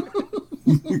dick.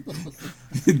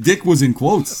 Dick was in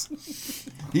quotes.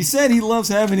 He said he loves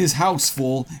having his house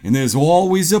full, and there's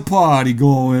always a party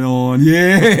going on.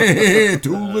 Yeah,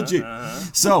 too legit.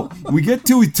 So, we get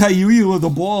to Tayuila, the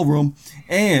ballroom,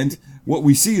 and what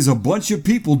we see is a bunch of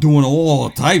people doing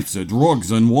all types of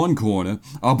drugs in one corner,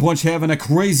 a bunch having a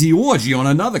crazy orgy on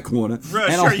another corner, and Sure,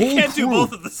 a you whole can't do crew.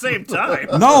 both at the same time.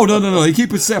 No, they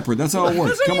keep it separate. That's how it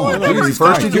works. Come on, Jesus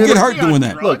First Christ. you You do get the- hurt doing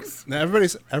that. Look, Now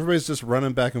everybody's just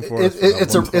running back and forth.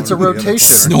 it's a rotation.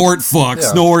 Snort fuck,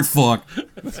 Yeah. snort fuck.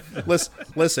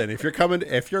 Listen, if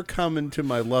you're coming to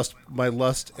my lust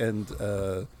and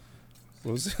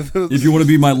what was it? If you want to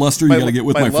be my luster, you got to get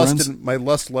with my lust friends. and, my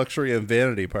lust, luxury, and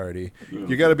vanity party.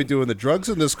 You got to be doing the drugs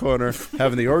in this corner,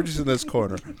 having the orgies in this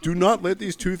corner. Do not let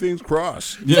these two things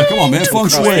cross. Yeah, come on, man. Feng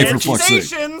shui, for fuck's sake.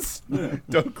 Stations.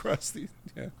 Don't cross these.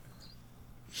 Yeah.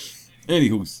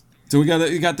 Anywho, so we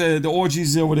got the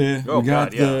orgies over there. Oh, we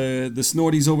got God, yeah. the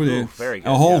snorties over there. very good,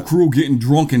 a whole yeah. crew getting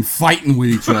drunk and fighting with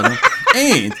each other.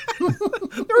 And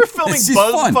They were filming it's just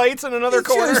buzz fun. fights in another It's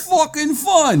corner. just fucking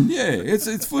fun. Yeah, it's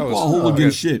football hooligan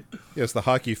good. shit. Yes, the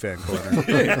hockey fan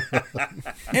corner.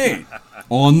 Hey,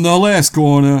 on the last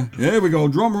corner, there we go.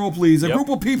 Drum roll, please. A group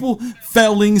of people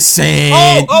feeling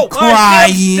sad,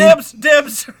 crying.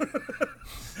 Dibs.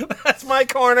 That's my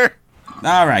corner.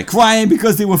 All right, crying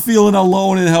because they were feeling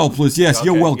alone and helpless. Yes,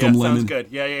 you're Okay, welcome, yeah, Lemon. Sounds good.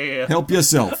 Yeah. Help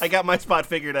yourself. I got my spot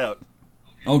figured out.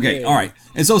 Okay, all right.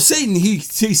 And so Satan, he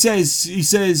says. He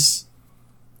says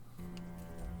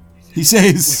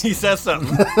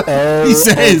something. He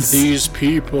says, These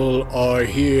people are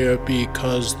here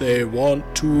because they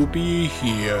want to be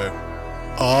here.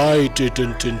 I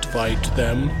didn't invite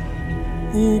them.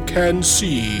 Who can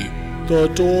see?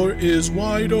 The door is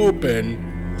wide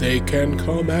open. They can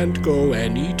come and go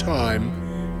any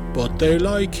time, but they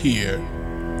like here.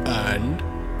 And,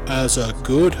 as a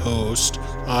good host,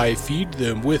 I feed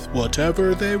them with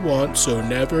whatever they want, so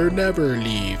never, never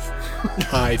leave.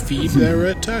 I feed their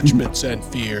attachments and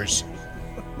fears.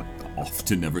 Off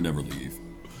to never, never leave.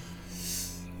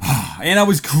 And I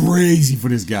was crazy for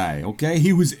this guy, okay?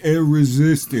 He was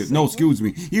irresistible. No, excuse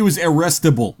me. He was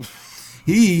irresistible.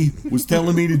 He was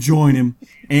telling me to join him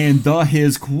and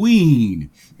his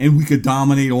queen. And we could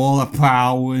dominate all the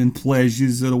power and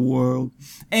pleasures of the world.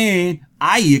 And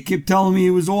Aya kept telling me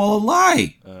it was all a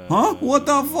lie. Huh? What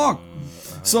the fuck?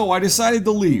 So I decided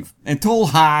to leave and told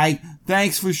Hi,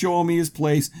 thanks for showing me his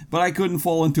place, but I couldn't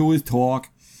fall into his talk.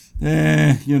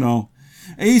 You know.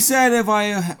 He said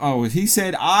he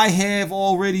said, I have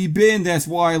already been, that's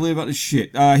why I live on the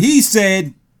shit. He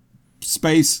said,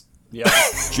 space. Yep.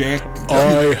 Jack.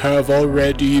 I have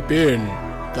already been,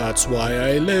 that's why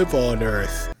I live on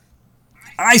Earth.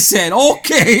 I said,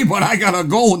 okay, but I gotta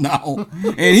go now.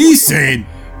 And he said,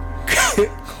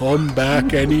 come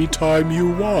back anytime you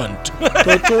want.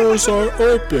 The doors are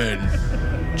open.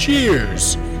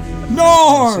 Cheers.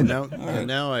 Norm!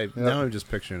 Now I'm just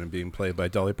picturing him being played by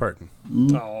Dolly Parton.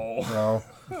 Oh,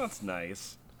 that's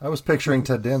nice. I was picturing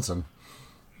Ted Danson.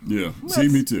 Yeah, see,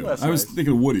 me too. I was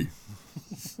thinking of Woody.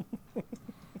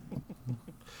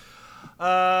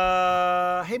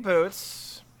 Hey,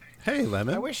 Boots. Hey,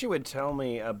 Lemon. I wish you would tell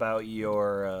me about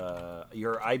your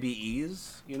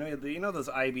IBEs. You know those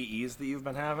IBEs that you've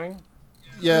been having?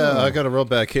 Yeah, I got a real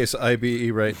bad case of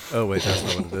IBE right. Oh, wait, that's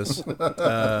not what it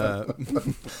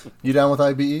is. You down with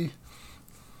IBE?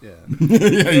 Yeah.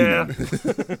 Yeah.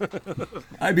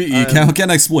 IBE, can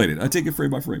I exploit it? I take it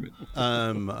frame by frame it.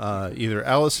 Either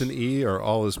Allison E or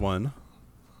All Is One.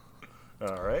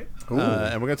 All right.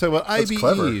 And we're going to talk about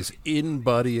IBE's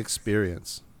in-body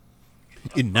experience.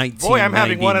 In 1999. Boy, I'm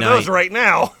having one of those right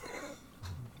now.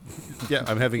 Yeah,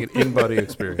 I'm having an in-body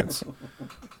experience.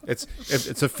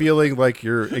 It's a feeling like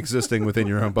you're existing within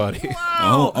your own body.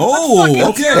 Wow,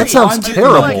 okay. That sounds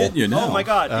terrible. Oh my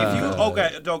god! If you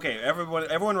okay,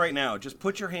 everyone, right now, just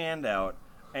put your hand out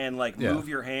and move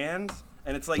your hand,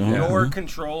 and it's like you're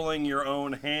controlling your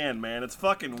own hand, man. It's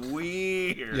fucking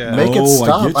weird. Yeah. Make it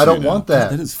stop. I don't want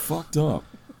that. That is fucked up.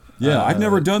 Yeah, I've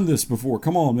never done this before.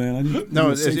 Come on, man.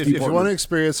 If you want to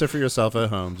experience it for yourself at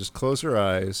home, just close your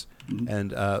eyes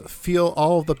and feel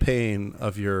all of the pain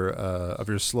of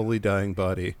your slowly dying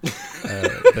body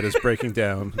that is breaking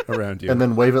down around you. And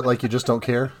then wave it like you just don't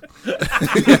care.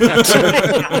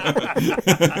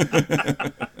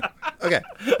 Okay.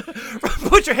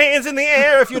 Put your hands in the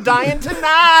air if you're dying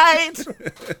tonight.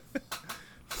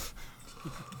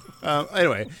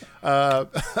 Anyway,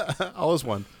 All Is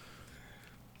One.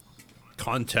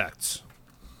 Contacts.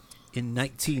 In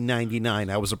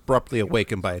 1999, I was abruptly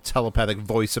awakened by a telepathic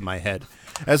voice in my head.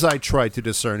 As I tried to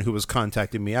discern who was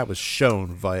contacting me, I was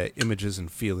shown, via images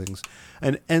and feelings,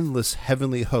 an endless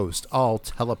heavenly host, all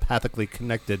telepathically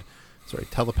connected,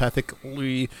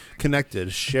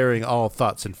 sharing all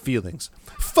thoughts and feelings.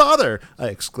 Father! I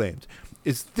exclaimed.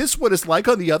 Is this what it's like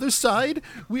on the other side?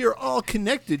 We are all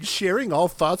connected, sharing all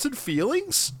thoughts and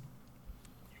feelings?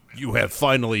 You have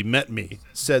finally met me,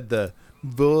 said the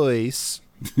voice.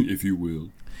 If you will.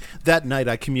 That night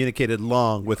I communicated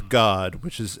long with God,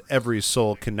 which is every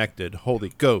soul connected, Holy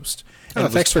Ghost.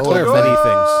 And thanks for clarifying clarifying.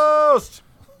 many Ghost!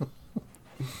 things.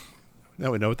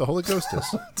 Now we know what the Holy Ghost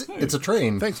is. It's a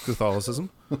train. Thanks,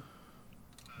 Catholicism.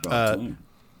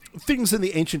 Things in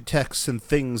the ancient texts and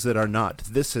things that are not.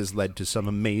 This has led to some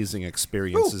amazing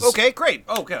experiences. Ooh, okay, great.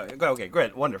 Okay,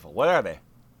 great. Wonderful. What are they?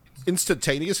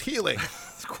 Instantaneous healing.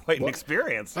 It's quite an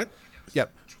experience. What?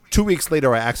 Yep. 2 weeks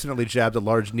later, I accidentally jabbed a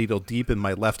large needle deep in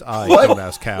my left eye. What? Don't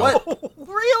ask how. What?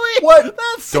 Really? What? That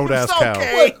Don't seems ask how.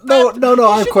 okay. What? No,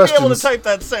 I have You questions. should be able to type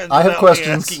that sentence I have without questions.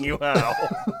 me asking you how.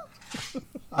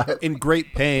 In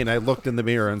great pain, I looked in the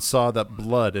mirror and saw that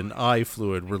blood and eye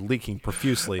fluid were leaking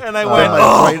profusely. And I went,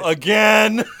 Right-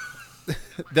 again?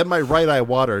 Then my right eye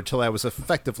watered till I was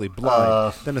effectively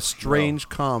blind. Then a strange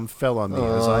calm fell on me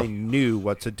as I knew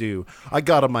what to do. I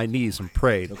got on my knees and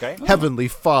prayed. Okay. Heavenly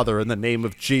Father, in the name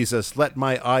of Jesus, let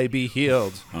my eye be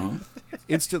healed.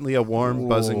 Instantly, a warm,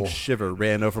 buzzing shiver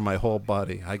ran over my whole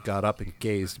body. I got up and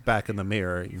gazed back in the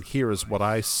mirror, and here is what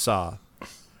I saw.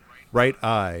 Right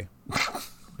eye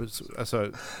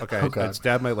I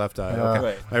stabbed my left eye. Okay.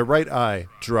 Right. My right eye,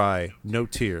 dry, no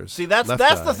tears. See, that's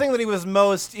the thing that he was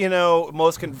most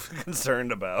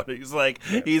concerned about. He's like,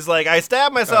 I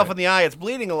stabbed myself in the eye. It's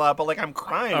bleeding a lot, but like I'm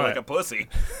crying like a pussy.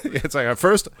 It's like,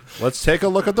 first, let's take a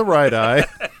look at the right eye.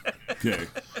 Okay.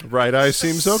 Right eye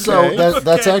seems okay. So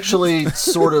that's actually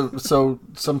sort of, so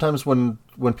sometimes when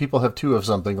people have two of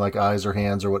something like eyes or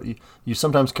hands or what, you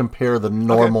sometimes compare the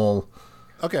normal.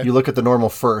 Okay. You look at the normal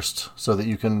first so that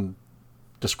you can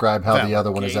describe how the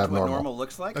other one is abnormal. What normal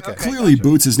looks like? Okay. Clearly,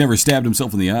 Boots has never stabbed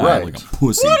himself in the eye like a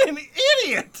pussy. What an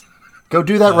idiot! Go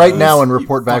do that right now and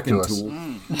report back to us.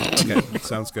 Okay,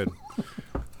 sounds good.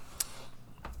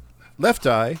 Left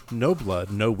eye, no blood,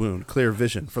 no wound, clear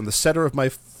vision. From the center of my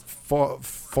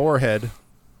forehead,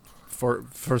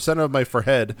 center of my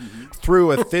forehead,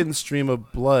 through a thin stream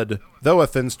of blood. Though a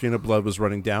thin stream of blood was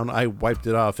running down, I wiped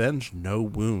it off, and no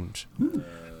wound.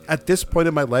 At this point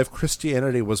in my life,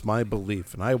 Christianity was my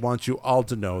belief, and I want you all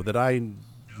to know that I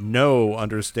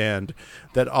understand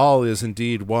that all is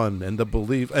indeed one, and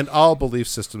all belief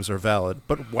systems are valid.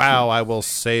 But wow, I will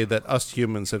say that us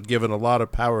humans have given a lot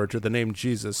of power to the name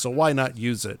Jesus, so why not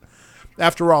use it?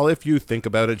 After all, if you think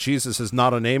about it, Jesus is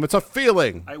not a name, it's a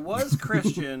feeling. I was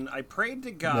Christian. I prayed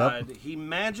to God. Yep. He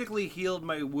magically healed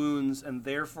my wounds, and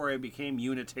therefore I became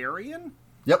Unitarian?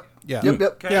 Yep. Yeah. Yep.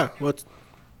 Okay. Yeah.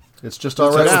 It's just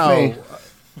all right with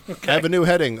me. I have a new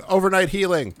heading, overnight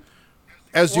healing.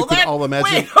 As you can all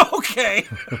imagine. Wait, okay.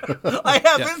 I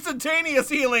have instantaneous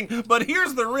healing, but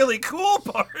here's the really cool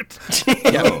part.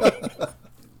 Yeah,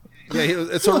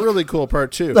 it's a really cool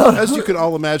part, too. As you can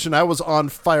all imagine, I was on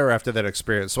fire after that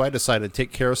experience, so I decided to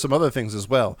take care of some other things as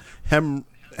well.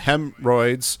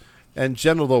 Hemorrhoids and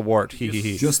genital wart.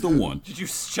 Just the one. Did you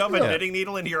shove a knitting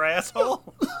needle into your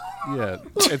asshole? Yeah.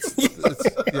 It's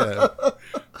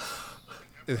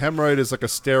A hemorrhoid is like a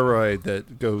steroid that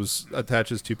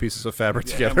attaches two pieces of fabric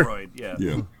together. Hemorrhoid, Yeah.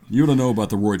 You don't know about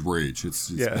the roid rage.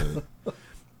 It's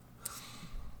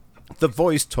The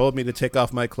voice told me to take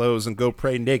off my clothes and go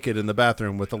pray naked in the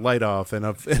bathroom with the light off and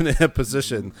in a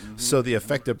position so the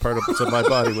affected parts of my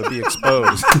body would be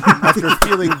exposed. After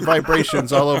feeling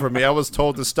vibrations all over me, I was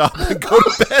told to stop and go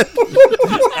to bed.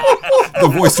 The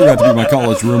voice turned out to be my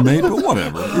college roommate, but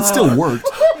whatever. It still worked.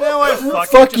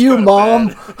 Fuck you,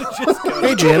 Mom.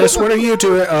 Hey, Janice, what are you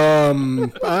doing?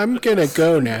 I'm gonna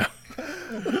go now.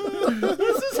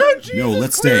 No,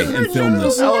 let's stay and film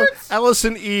this.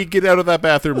 Allison E., get out of that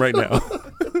bathroom right now.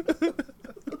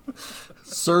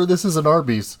 Sir, this is an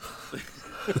Arby's.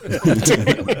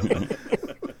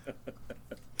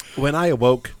 When I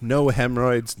awoke, no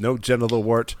hemorrhoids, no genital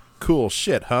wart. Cool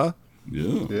shit, huh?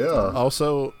 Yeah.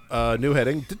 Also, new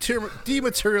heading,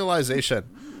 dematerialization.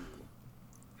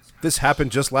 This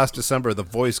happened just last December. The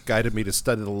voice guided me to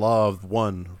study the law of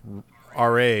one,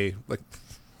 R.A.,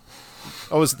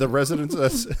 is it the resident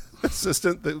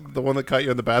assistant, the one that caught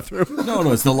you in the bathroom?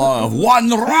 No, it's the law of one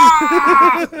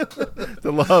Ra!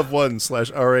 The law of one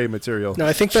 /RA material. No,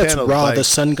 I think that's Ra, the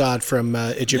sun god from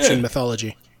Egyptian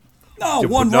mythology. No,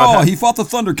 one Ra. He fought the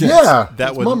Thundercats. Yeah,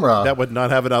 that would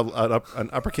not have an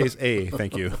uppercase A.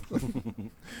 Thank you.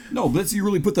 No, you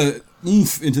really put the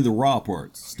oomph into the Ra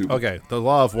part. Stupid. Okay, the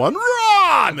law of one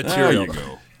Ra material. There you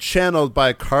go. Channeled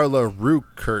by Carla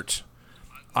Ruckert.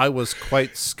 I was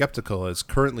quite skeptical, as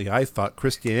currently I thought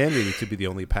Christianity to be the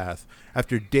only path.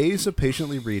 After days of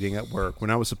patiently reading at work, when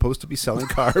I was supposed to be selling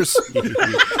cars,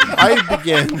 I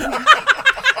began...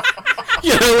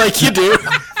 like you do.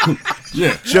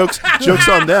 Yeah. Jokes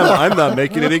on them. I'm not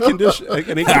making any condition.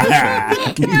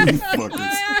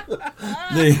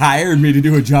 They hired me to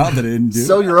do a job that I didn't do.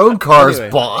 Sell your own cars,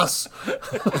 boss.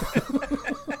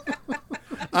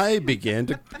 I began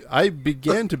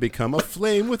to become a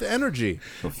flame with energy.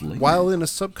 While in a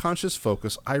subconscious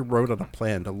focus, I wrote on a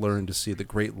plan to learn to see the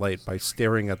great light by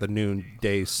staring at the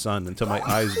noonday sun until my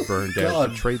eyes burned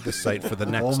out to trade the sight for the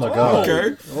next. Oh my God.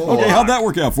 Okay, how'd that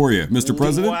work out for you, Mr.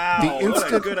 President? Wow,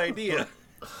 what a good idea.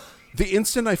 The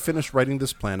instant I finished writing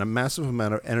this plan, a massive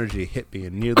amount of energy hit me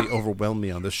and nearly overwhelmed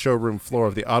me on the showroom floor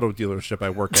of the auto dealership I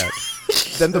work at.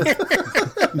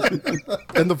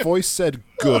 Then the voice said,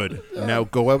 "Good. Now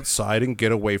go outside and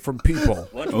get away from people."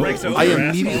 I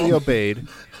immediately obeyed.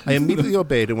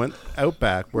 And went out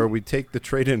back where we take the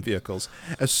trade-in vehicles.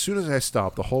 As soon as I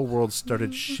stopped, the whole world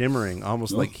started shimmering,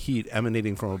 almost like heat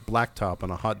emanating from a blacktop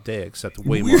on a hot day, except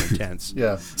way more intense.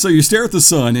 Yeah. So you stare at the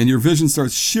sun and your vision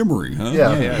starts shimmering, huh?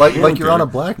 Yeah. Like you're on a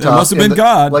blacktop. That must have been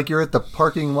God. Like you're at the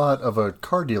parking lot of a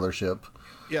car dealership.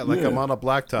 Yeah, like I'm on a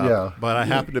blacktop, but I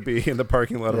happen to be in the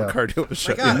parking lot of a car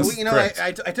dealership. My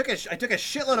God, I took a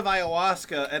shitload of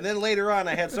ayahuasca, and then later on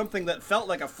I had something that felt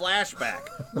like a flashback.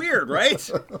 Weird, right?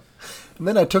 And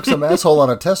then I took some asshole on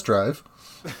a test drive.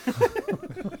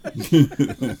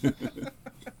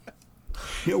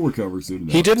 He'll recover soon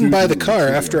enough. He didn't buy the car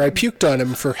after I puked on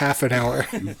him for half an hour.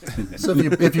 So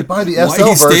if you buy the Why SL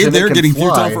he version, stayed there it can getting fly.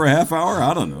 puked on for a half hour?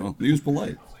 I don't know. He was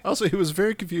polite. Also, he was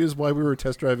very confused why we were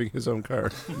test driving his own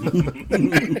car.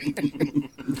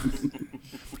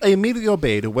 I immediately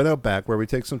obeyed and went out back where we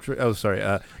take some...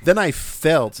 then I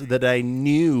felt that I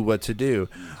knew what to do.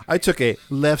 I took a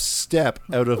left step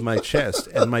out of my chest,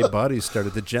 and my body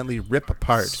started to gently rip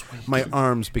apart. My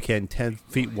arms became 10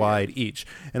 feet wide each,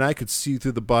 and I could see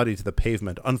through the body to the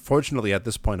pavement. Unfortunately, at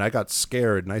this point, I got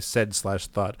scared, and I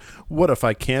said/thought, what if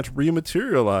I can't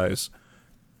rematerialize?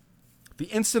 The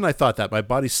instant I thought that, my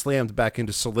body slammed back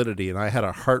into solidity, and I had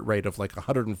a heart rate of like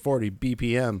 140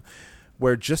 BPM,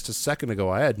 where just a second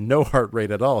ago I had no heart rate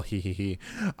at all.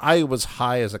 I was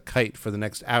high as a kite for the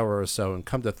next hour or so, and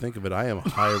come to think of it, I am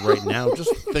high right now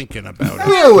just thinking about it.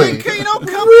 Really?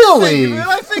 Really?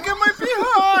 I think I might be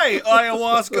high.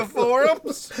 Ayahuasca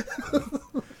forums.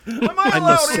 Am I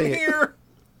allowed in here?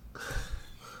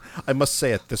 I must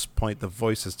say at this point, the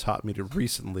voice has taught me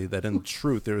recently that in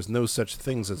truth there is no such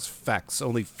things as facts,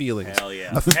 only feelings. Hell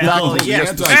yeah. Hell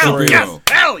yes. Hell yes.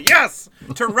 Hell yes.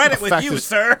 To Reddit with you,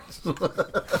 sir.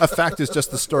 A fact is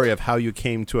just the story of how you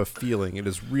came to a feeling. It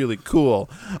is really cool.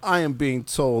 I am being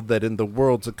told that in the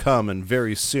world to come and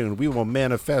very soon we will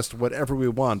manifest whatever we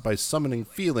want by summoning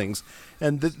feelings,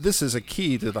 and this is a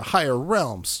key to the higher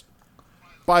realms.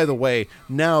 By the way,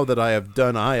 now that I have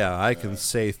done Aya, I can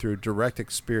say through direct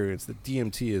experience that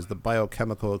DMT is the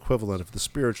biochemical equivalent of the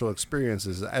spiritual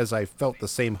experiences, as I felt the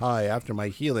same high after my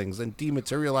healings and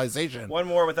dematerialization. One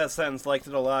more with that sentence. Liked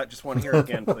it a lot. Just want to hear it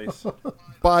again, please.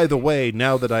 By the way,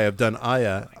 now that I have done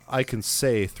Aya, I can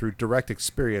say through direct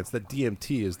experience that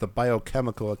DMT is the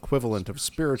biochemical equivalent of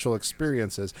spiritual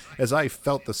experiences, as I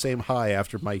felt the same high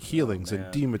after my healings and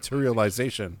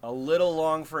dematerialization. A little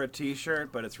long for a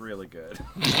t-shirt, but it's really good.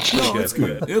 No, it's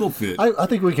good. It'll fit. I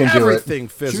think we can do it. Everything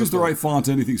physical. Choose the right font,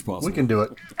 anything's possible. We can do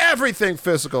it. Everything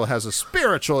physical has a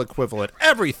spiritual equivalent.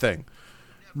 Everything.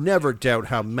 Never doubt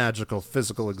how magical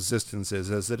physical existence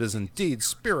is, as it is indeed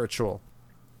spiritual.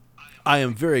 I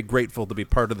am very grateful to be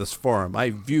part of this forum. I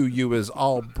view you as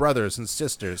all brothers and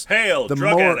sisters. Hail,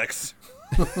 drug addicts!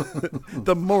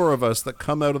 The more of us that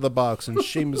come out of the box and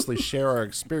shamelessly share our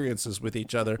experiences with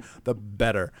each other, the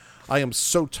better. I am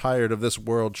so tired of this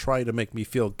world trying to make me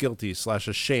feel guilty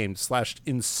 /ashamed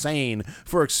 /insane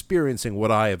for experiencing what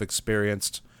I have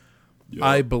experienced. Yep.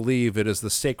 I believe it is the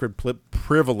sacred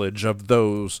privilege of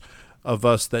those of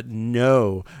us that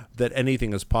know that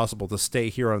anything is possible to stay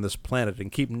here on this planet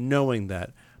and keep knowing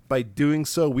that. By doing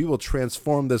so, we will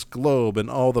transform this globe and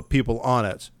all the people on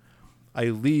it. I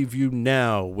leave you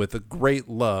now with a great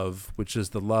love, which is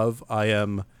the love I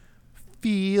am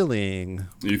feeling.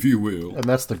 If you will. And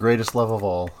that's the greatest love of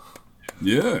all.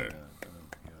 Yeah.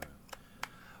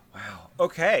 Wow.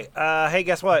 Okay. Hey,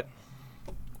 guess what?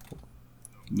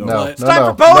 No. It's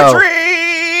time for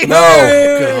poetry! No.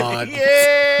 Oh, God. Yeah!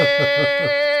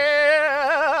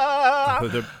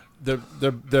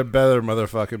 There better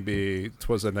motherfucking be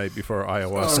 'Twas the Night Before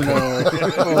Ayahuasca.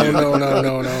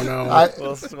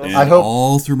 No. I hope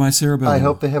all through my cerebellum. I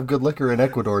hope they have good liquor in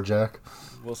Ecuador, Jack.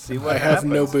 We'll see what I have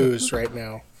happens. no booze right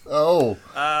now. Oh.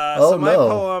 So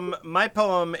no. my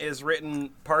poem is written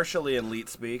partially in Leet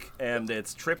speak, and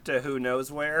it's Trip to Who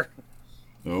Knows Where.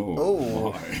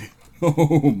 Oh. My.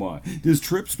 Oh my. Is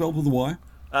trip spelled with a Y?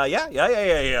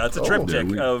 Yeah. It's a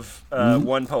triptych of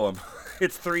one poem.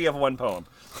 It's 3 of one poem.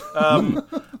 Oh,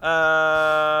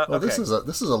 okay. this is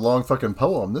a long fucking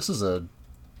poem. This is a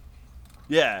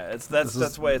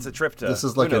that's why it's a trip to this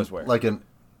is who knows where. like an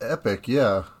epic,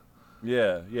 yeah.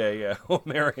 Yeah.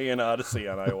 Homerian Odyssey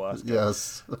on ayahuasca.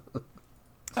 Yes.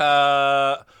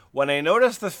 When I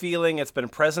notice the feeling, it's been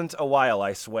present a while,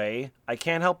 I sway. I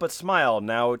can't help but smile,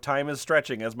 now time is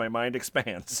stretching as my mind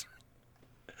expands.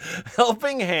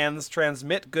 Helping hands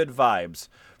transmit good vibes,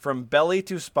 from belly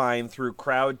to spine through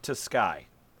crowd to sky.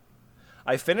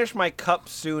 I finish my cup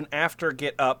soon after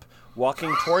get up,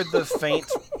 walking toward the faint,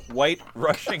 white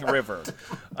rushing river.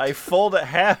 I fold it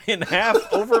half in half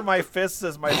over my fists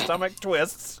as my stomach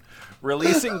twists,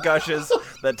 releasing gushes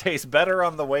that taste better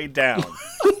on the way down. So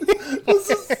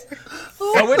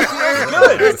it feels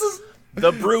good.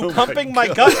 The brew pumping my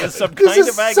gut is some kind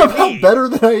of agony. Somehow better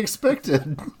than I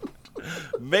expected.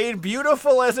 Made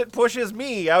beautiful as it pushes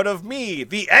me out of me.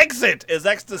 The exit is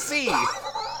ecstasy.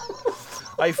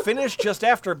 I finish just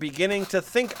after beginning to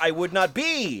think I would not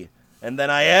be, and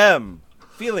then I am,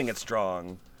 feeling it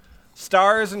strong.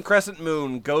 Stars and crescent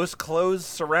moon, ghost close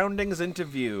surroundings into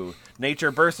view. Nature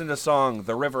bursts into song,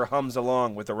 the river hums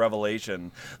along with a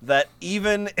revelation that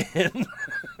even in...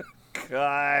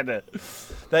 God.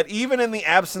 That even in the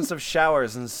absence of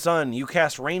showers and sun, you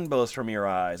cast rainbows from your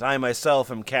eyes. I myself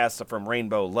am cast from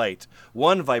rainbow light.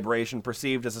 One vibration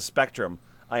perceived as a spectrum.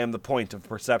 I am the point of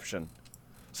perception.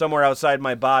 Somewhere outside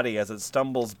my body as it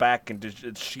stumbles back into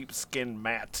its sheepskin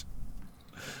mat.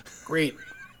 Great.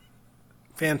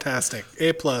 Fantastic.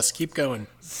 A+. Keep going.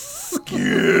 Skip!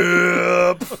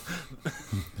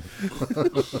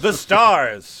 The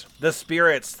stars, the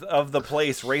spirits of the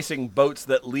place, racing boats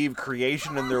that leave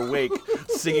creation in their wake,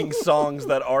 singing songs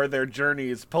that are their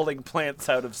journeys, pulling plants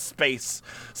out of space,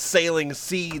 sailing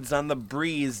seeds on the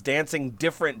breeze, dancing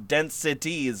different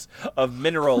densities of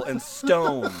mineral and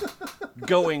stone,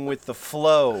 going with the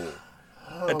flow.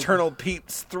 Eternal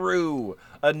peeps through,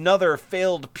 another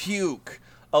failed puke,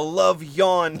 a love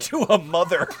yawn to a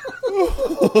mother.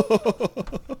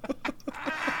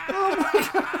 Oh my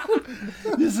God.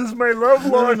 This is my love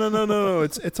yawn. No.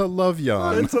 It's a love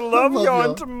yawn. It's a love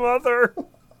yawn to mother.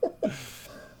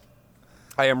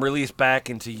 I am released back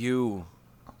into you,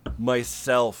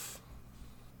 myself.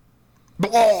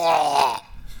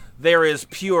 There is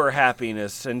pure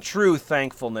happiness and true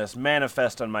thankfulness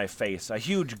manifest on my face, a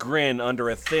huge grin under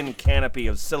a thin canopy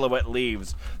of silhouette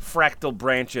leaves, fractal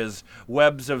branches,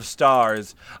 webs of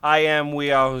stars.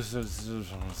 We are...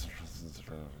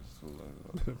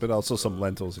 But also some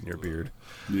lentils in your beard.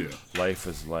 Yeah. Life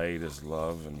is light as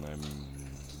love, and I'm...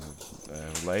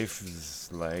 life is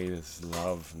light as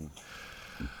love,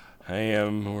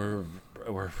 and we're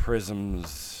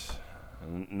prisms,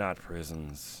 not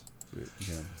prisons.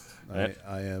 Yeah.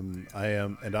 I am,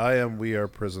 we are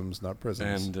prisms, not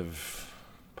prisons. End of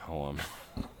poem.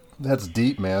 That's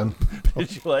deep, man.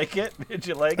 Did you like it?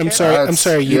 I'm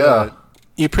sorry. You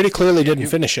pretty clearly didn't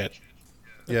finish it.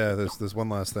 Yeah, there's one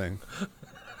last thing.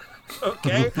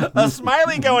 Okay. A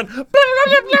smiley going.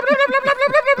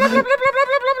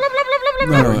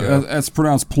 No, that's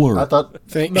pronounced plur. I thought.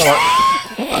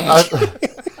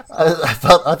 I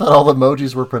thought all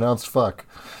emojis were pronounced fuck.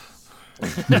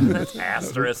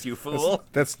 Asterisk, you fool.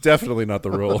 That's definitely not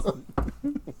the rule.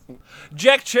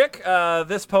 Jack Chick,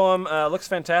 this poem looks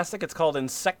fantastic. It's called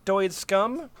Insectoid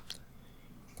Scum.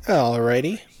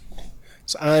 Alrighty.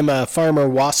 So I'm Farmer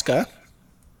Waska.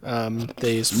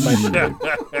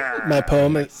 My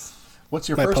poem is... What's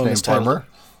your first name, Farmer?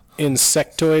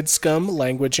 Insectoid Scum,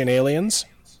 Language and Aliens.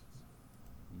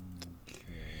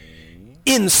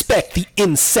 Inspect the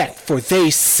insect, for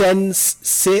they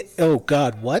oh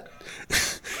God, what?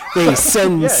 They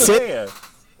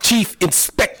Chief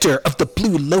Inspector of the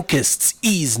Blue Locusts,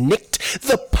 ease nicked.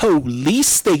 The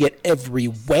police, they get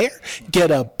everywhere.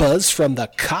 Get a buzz from the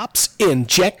cops.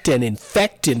 Inject and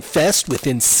infect, infest with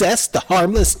incest. The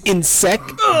harmless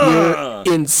insect, your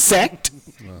insect.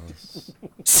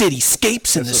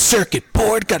 Cityscapes and the circuit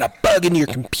board. Got a bug in your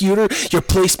computer. Your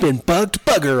place been bugged.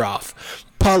 Bugger off.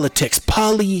 Politics.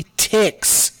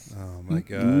 Oh my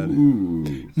God.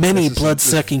 Ooh. Many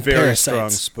blood-sucking very parasites. Strong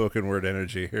spoken word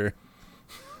energy here.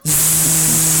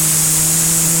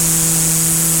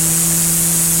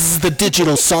 The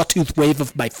digital sawtooth wave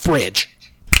of my fridge.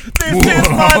 This is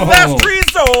my last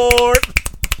resort.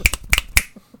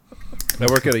 I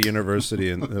work at a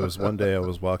university, and there was one day I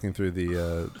was walking through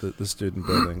the student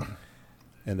building,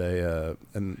 and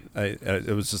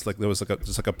it was just like there was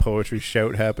like a poetry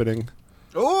shout happening.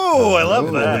 Oh, I love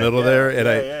that. In the middle there,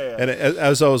 and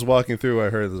as I was walking through, I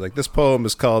heard like, this poem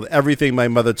is called "Everything My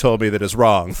Mother Told Me That Is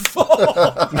Wrong."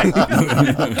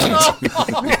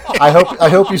 I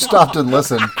hope you stopped and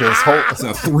listened, because it's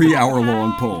a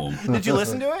 3-hour-long poem. Did you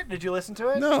listen to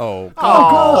it? No.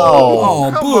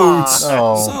 Oh, Boots!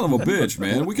 Oh. Son of a bitch,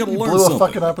 man. We gotta learn something. Blew a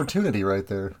fucking opportunity right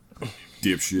there.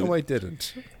 Dipshit. No, I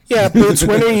didn't. Yeah, Boots,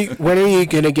 when are you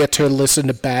going to get to listen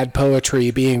to bad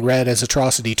poetry being read as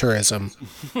atrocity tourism?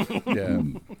 Yeah,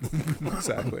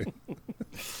 exactly.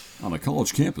 On a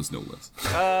college campus, no less.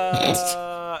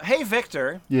 Hey,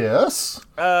 Victor. Yes?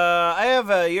 I have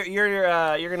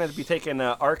you're going to be taking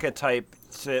archetype.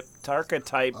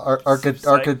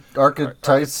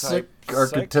 Archetypesic.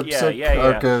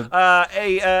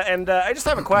 And I just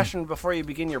have a question before you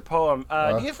begin your poem.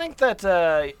 Do you think that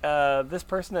this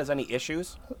person has any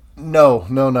issues? No.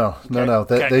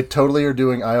 They totally are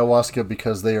doing ayahuasca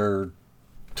because they are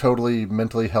totally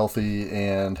mentally healthy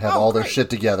and have all their shit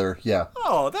together. Yeah.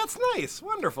 Oh, that's nice.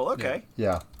 Wonderful. Okay.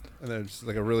 Yeah. And they're just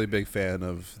like a really big fan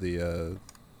of the,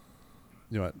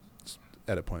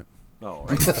 edit point. Oh.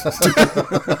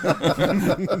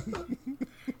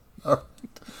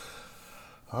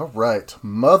 All right.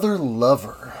 Mother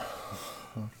Lover.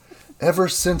 Ever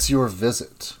since your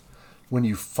visit, when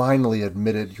you finally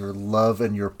admitted your love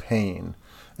and your pain,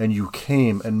 and you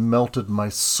came and melted my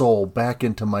soul back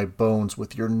into my bones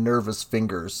with your nervous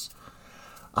fingers,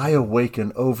 I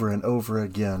awaken over and over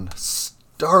again,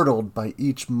 startled by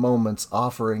each moment's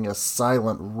offering a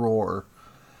silent roar,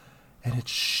 and it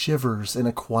shivers in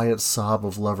a quiet sob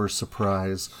of lover's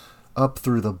surprise, up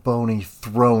through the bony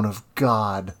throne of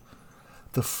God.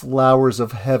 The flowers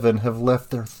of heaven have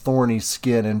left their thorny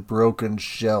skin in broken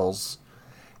shells,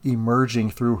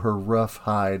 emerging through her rough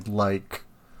hide like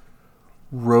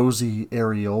rosy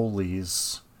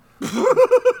areoles.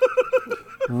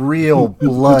 Real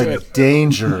blood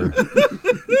danger.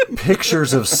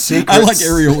 Pictures of secrets. I like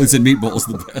areolas and meatballs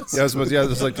the best. Yeah,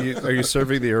 it's like, are you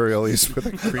serving the areoles with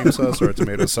a cream sauce or a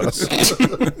tomato sauce?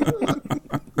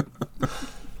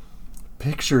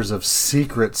 Pictures of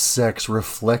secret sex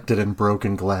reflected in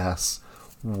broken glass.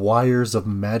 Wires of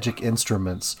magic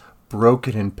instruments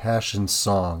broken in passion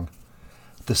song.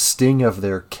 The sting of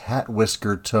their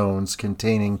cat-whiskered tones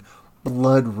containing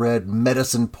blood-red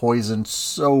medicine poison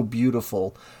so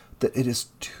beautiful that it is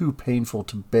too painful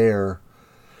to bear.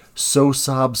 So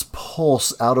sobs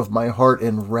pulse out of my heart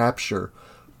in rapture.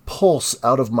 Pulse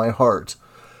out of my heart.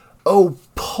 Oh,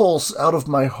 pulse out of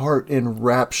my heart in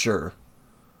rapture.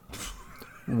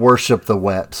 Worship the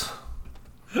wet.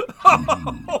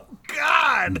 Oh,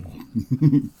 God!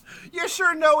 You're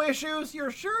sure no issues?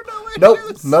 You're sure no issues? Nope,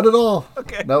 none at all.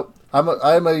 Okay. Nope. I'm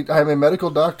a medical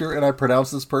doctor, and I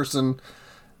pronounce this person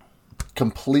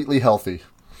completely healthy.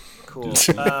 Cool.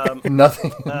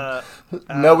 Nothing.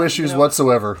 No issues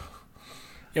whatsoever.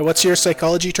 Yeah, what's your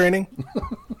psychology training?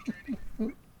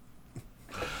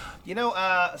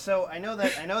 So I know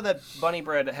that Bunny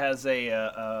Bread has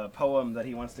a poem that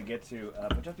he wants to get to,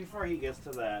 but just before he gets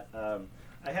to that,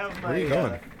 I have my. Where are you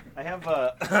going? I have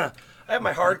I have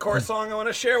my hardcore song I want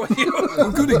to share with you.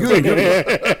 Good.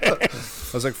 I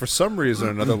was like, for some reason,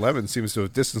 another lemon seems to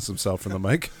have distanced himself from the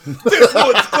mic. This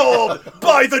one's called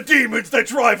 "By the Demons That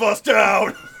Drive Us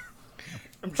Down."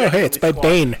 Oh, hey, it's by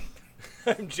Bane.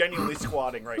 I'm genuinely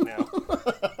squatting right now.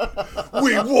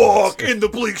 We walk in the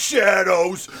bleak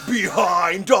shadows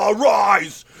behind our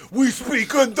eyes. We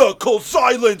speak in the cold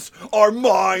silence our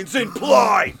minds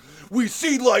imply. We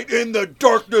see light in the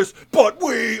darkness, but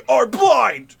we are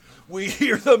blind. We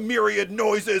hear the myriad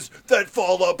noises that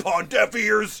fall upon deaf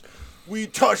ears. We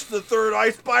touch the third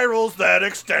eye spirals that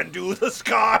extend to the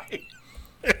sky.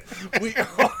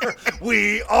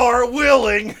 We are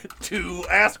willing to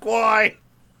ask why.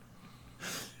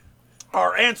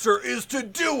 Our answer is to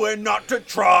do and not to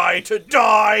try to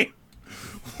die.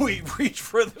 We reach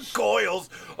for the coils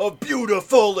of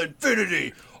beautiful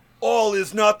infinity. All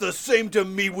is not the same to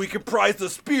me. We comprise the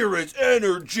spirit's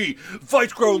energy.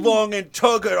 Fights grow long and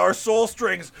tug at our soul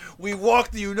strings. We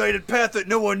walk the united path that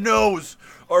no one knows.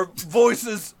 Our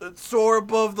voices soar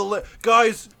above the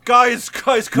guys,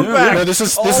 come back. No, this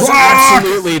is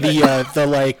absolutely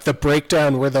the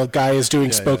breakdown where the guy is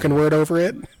doing spoken word over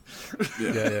it.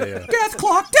 Yeah. Death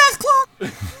clock.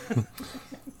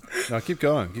 No, keep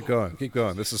going.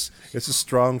 This is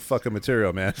strong fucking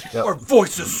material, man. Yep. Our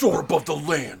voices soar above the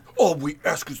land. All we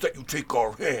ask is that you take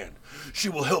our hand. She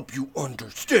will help you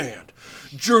understand.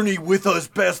 Journey with us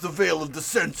past the veil of the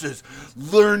senses.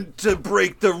 Learn to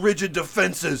break the rigid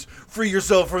defenses. Free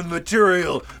yourself from the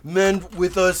material. Mend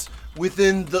with us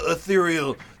within the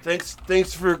ethereal.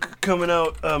 Thanks for coming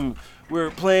out.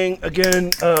 We're playing again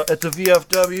at the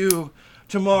VFW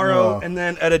tomorrow, and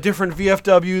then at a different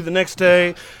VFW the next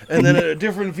day, and then at a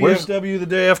different VFW the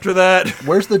day after that.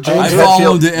 Where's the James I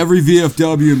follow him to every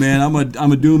VFW, man. I'm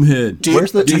a doom head. Do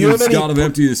you have any God of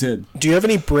emptiness head. Do you have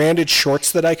any branded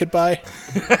shorts that I could buy?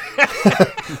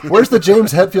 Where's the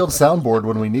James Hetfield soundboard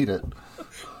when we need it?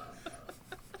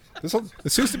 There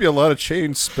seems to be a lot of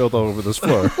change spilled all over this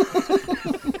floor.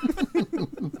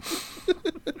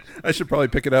 I should probably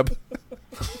pick it up.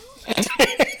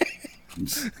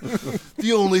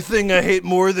 The only thing I hate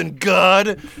more than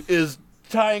God is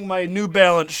tying my New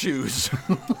Balance shoes.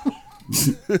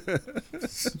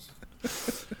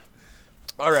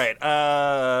 All right.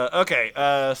 Okay.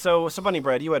 So Bunny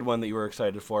Bread, you had one that you were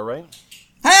excited for, right?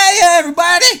 Hey,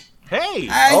 everybody! Hey.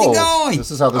 How's it going?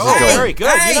 This is how this is Oh, going. very good.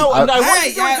 Hey, I wasn't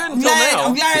doing good I'm until now.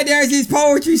 I'm glad there's this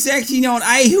poetry section on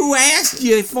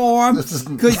Ayahuasca for him.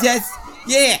 Because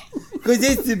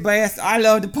it's the best. I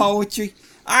love the poetry.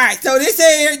 All right, so this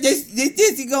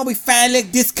is going to be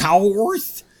phallic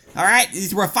discourse. All right, this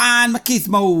is refined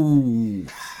machismo.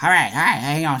 All right,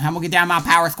 hang on. I'm gonna get down my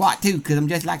power squat too, cause I'm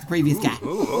just like the previous guy.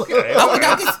 Ooh, okay. Hang on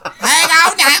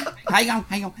now.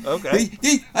 Hang on. Okay.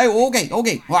 Okay.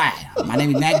 All right. My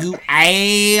name is Nagu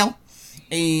Al,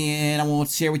 and I want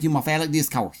to share with you my phallic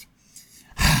discourse.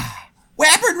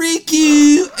 Weapon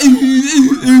Riku.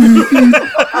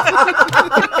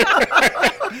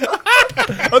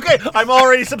 Okay, I'm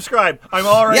already subscribed.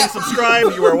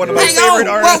 Subscribed. You are one of my favorite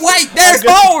artists. But wait, there's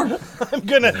more. I'm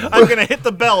gonna hit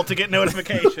the bell to get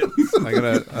notifications. Like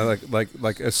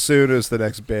as soon as the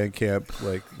next Bandcamp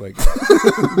like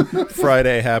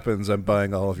Friday happens, I'm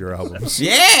buying all of your albums.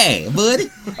 Yeah,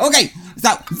 buddy. Okay,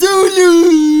 so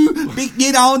Zulu,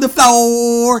 get on the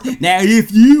floor. Now,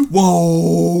 if you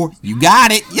war, you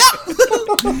got it. Yup.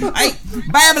 Hey,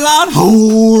 Babylon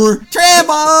whore,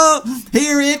 tremble.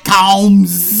 Here it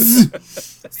comes.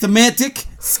 Semantic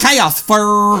chaos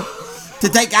fur to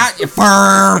take out your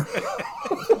fur.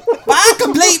 By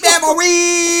complete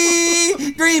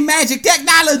memory, dream magic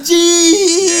technology.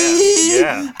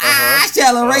 Yeah. I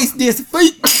shall erase this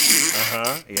feat.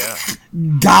 Yeah.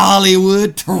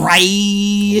 Gollywood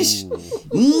trash.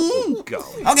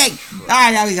 Golly. Okay,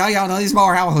 all right, y'all know this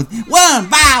more. One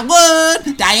by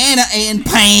one, Diana and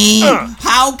Pam,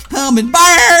 hawk,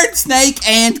 hummingbird, snake,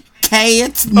 and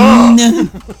cats. Yep.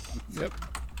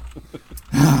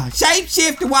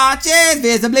 Shapeshifter watches,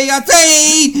 visibly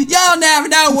unseen. You'll never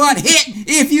know what hit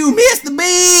if you miss the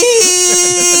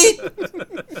beat.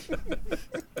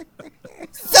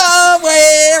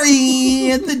 Somewhere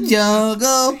in the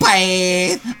jungle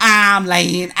path, I'm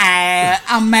laying out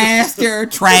a master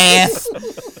trap.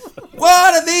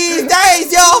 One of these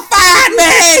days you'll find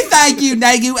me. Thank you,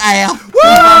 Nagu Al. Woo!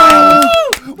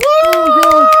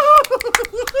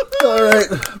 All right,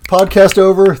 podcast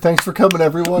over. Thanks for coming,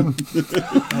 everyone. It's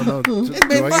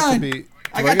been fun.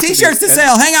 I got t-shirts to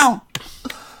sell. Hang on.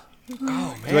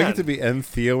 Oh man. Do I get to be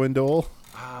Entheoindole?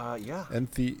 Yeah.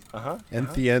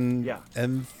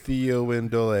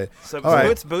 Entheoindole. So All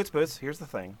right. boots. Here's the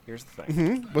thing.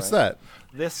 What's that?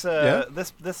 This Yeah?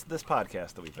 this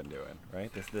podcast that we've been doing, right?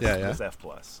 This F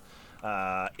Plus.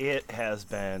 It has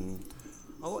been.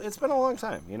 Oh, it's been a long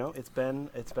time. You know, it's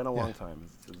been a long time.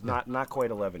 It's not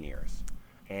quite 11 years.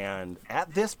 And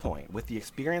at this point, with the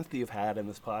experience that you've had in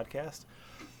this podcast,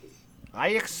 I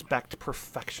expect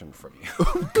perfection from you.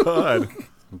 God.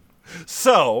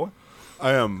 So.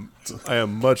 I am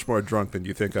much more drunk than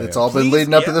you think I am. It's all been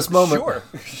leading up to this moment.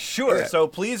 Sure. Yeah. So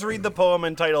please read the poem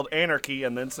entitled Anarchy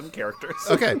and then some characters.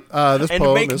 Okay. This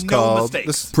poem is called...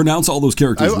 Pronounce all those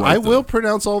characters right. I will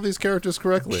pronounce all these characters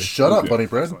correctly. Shut up, Bunny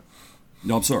Bread.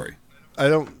 No, I'm sorry.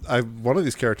 One of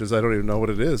these characters, I don't even know what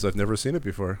it is. I've never seen it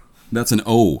before. That's an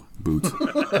O, Boots.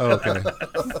 Oh, okay.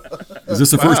 Is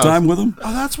this the first time with him?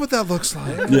 Oh, that's what that looks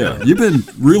like. Yeah, you've been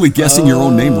really guessing your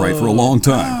own name right for a long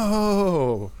time.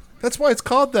 Oh, that's why it's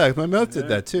called that. My mouth did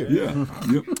that too. Yeah.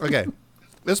 Yep. Okay.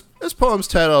 This poem's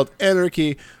titled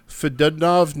Anarchy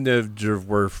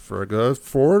Fedonovnevjerwerferga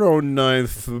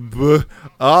 409th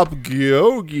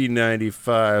Obgyogi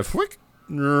 95 Quick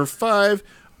 5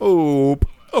 Oop.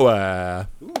 Ooh,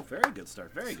 very good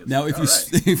start. Now, if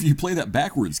you play that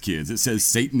backwards, kids, it says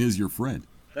Satan is your friend.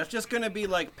 That's just going to be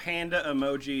like panda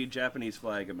emoji, Japanese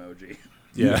flag emoji.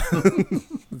 Yeah.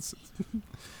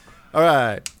 All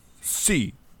right.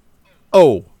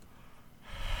 C-O.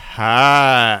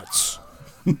 Hats.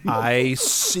 I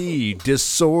see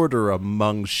disorder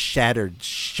among shattered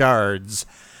shards.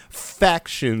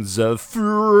 Factions of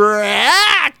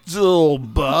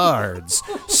fractal bards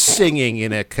singing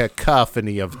in a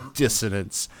cacophony of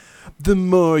dissonance. The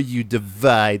more you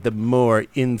divide, the more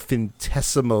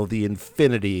infinitesimal the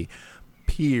infinity.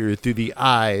 Peer through the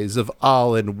eyes of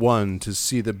all in one to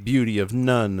see the beauty of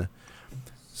none.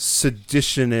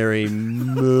 Seditionary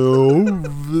movement.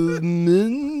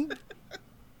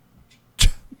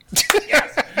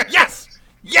 Yes!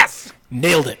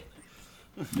 Nailed it.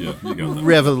 Yeah, you got that.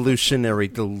 Revolutionary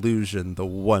delusion, the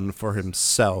one for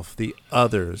himself, the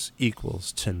others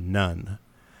equals to none.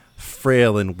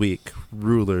 Frail and weak,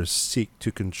 rulers seek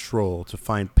to control, to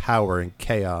find power in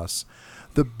chaos.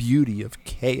 The beauty of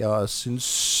chaos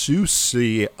ensues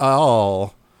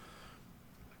all.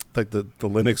 Like the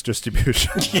Linux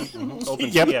distribution. Open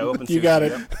you got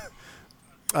it.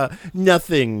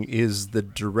 Nothing is the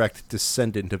direct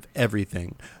descendant of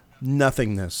everything.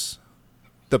 Nothingness.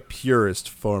 The purest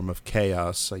form of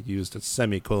chaos. I used a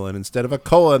semicolon instead of a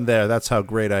colon there. That's how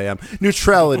great I am.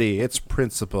 Neutrality, its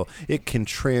principle. It can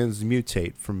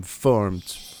transmutate from form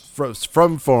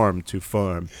to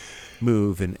form.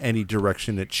 Move in any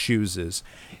direction it chooses.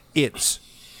 It's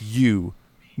you,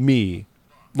 me,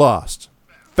 lost,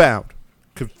 found,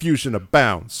 Confusion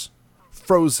abounds.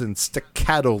 Frozen,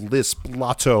 staccato, lisp,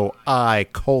 lotto,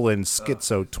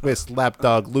 schizo, twist,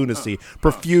 lapdog, lunacy,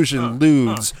 perfusion,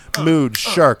 ludes, mood,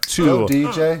 shark, Go two,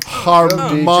 DJ.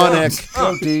 harmonic,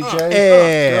 Go DJ.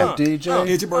 air, Go DJ.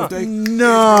 It's your birthday.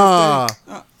 nah,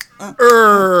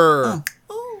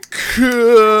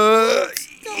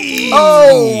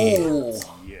 Oh!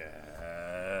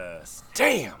 Yes.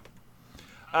 Damn.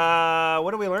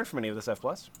 What do we learn from any of this F+?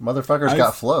 Motherfucker's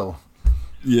got flow.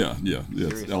 Yeah,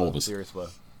 Serious all flow, of us. Serious flow.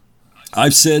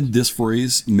 I've said this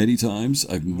phrase many times.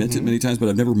 I've meant it many times, but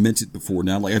I've never meant it before.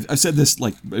 Now, like I've said this,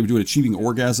 like doing achieving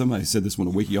orgasm. I said this when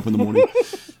I'm waking up in the morning.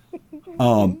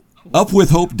 Up with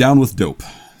hope, down with dope.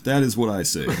 That is what I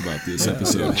say about this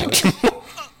episode.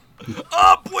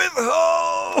 Up with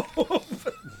hope.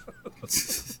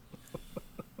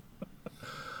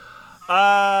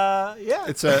 Yeah.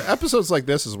 It's episodes like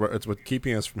this is where it's what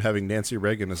keeping us from having Nancy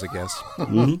Reagan as a guest.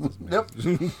 Yep.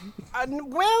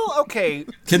 Well, okay.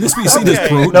 Can this be seen as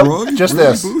pro Nope. drug? Just Really,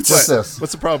 this. Boots? Just this.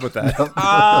 What's the problem with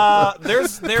that?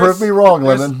 There's Prove me wrong,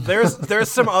 Lemon. There's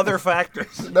some other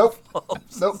factors. Nope.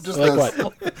 Nope. Just Like this.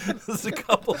 what? There's a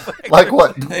couple factors. Like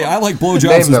what? Hey, I like Name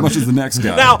blowjobs as them. much as the next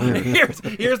guy. Now,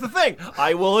 here's the thing.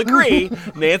 I will agree.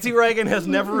 Nancy Reagan has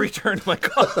never returned my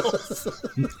calls.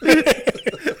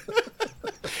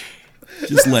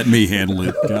 Just let me handle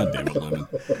it. God damn it, Lemon.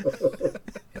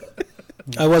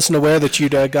 I wasn't aware that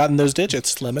you'd gotten those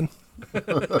digits, Lemon.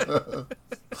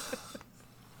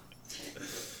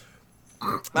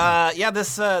 Yeah,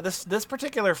 this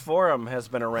particular forum has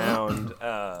been around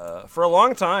for a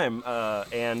long time,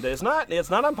 and it's not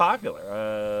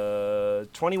unpopular.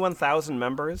 21,000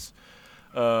 members.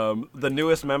 The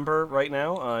newest member right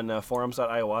now on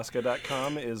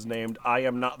forums.ayahuasca.com is named I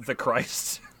Am Not the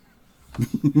Christ.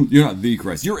 You're not the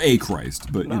Christ. You're a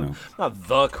Christ, but you know. Not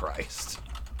the Christ.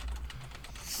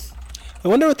 I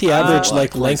wonder what the average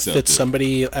like length out that there.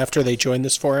 somebody after they join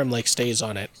this forum stays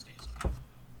on it.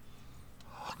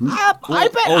 I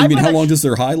bet. Oh, I you mean bet how a- long does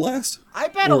their high last? I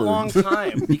bet a long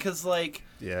time because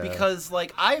Yeah.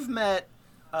 I've met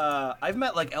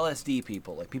like LSD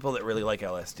people, like people that really like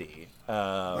LSD,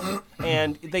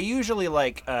 and they usually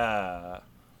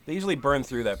burn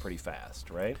through that pretty fast,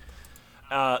 right?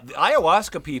 The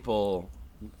ayahuasca people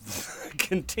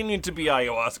continue to be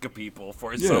ayahuasca people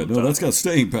for Yeah, some no, time. that's got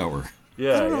staying power. I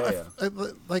Yeah, don't know. yeah.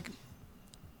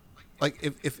 Like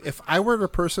if I were a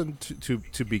person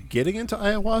to be getting into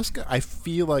ayahuasca, I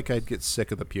feel like I'd get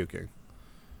sick of the puking.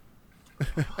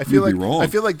 I feel You'd be like wrong. I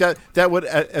feel like that would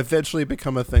eventually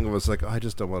become a thing. It was like, oh, I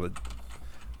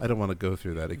don't want to go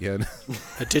through that again.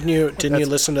 Didn't you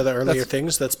listen to the earlier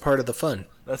things? That's part of the fun.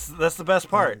 That's the best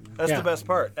part. That's Yeah. the best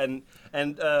part. And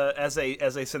as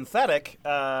a synthetic,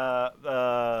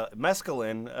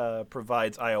 mescaline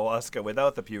provides ayahuasca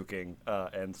without the puking,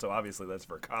 and so obviously that's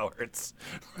for cowards.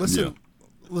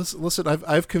 Listen,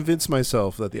 I've convinced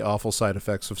myself that the awful side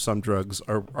effects of some drugs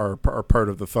are part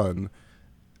of the fun,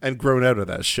 and grown out of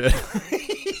that shit.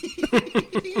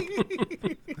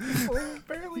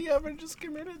 Barely ever just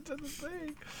committed to the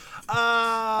thing.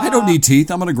 I don't need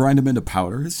teeth. I'm gonna grind them into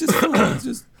powder. It's just fun. It's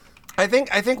just I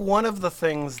think one of the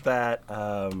things that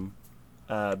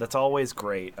that's always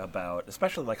great about,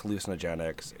 especially like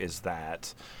hallucinogenics, is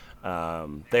that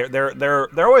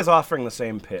they're always offering the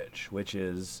same pitch, which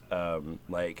is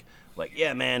like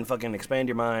yeah, man, fucking expand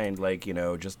your mind, like, you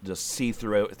know, just see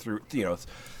through you know,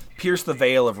 pierce the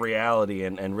veil of reality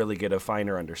and really get a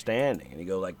finer understanding. And you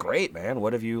go like, great, man,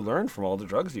 what have you learned from all the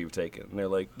drugs you've taken? And they're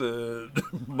like,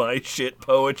 my shit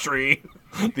poetry,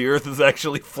 the earth is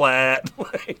actually flat.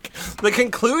 Like, the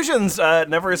conclusions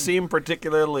never seem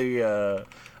particularly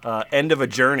end of a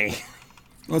journey.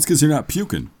 well, it's because you're not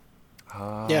puking.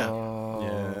 Yeah.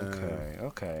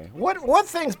 Okay. What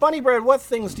things, Bunny Bread, what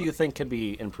things do you think can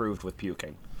be improved with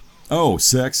puking? Oh,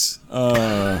 sex.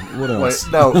 What else?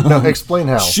 Wait, no, explain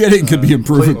how. Shitting could be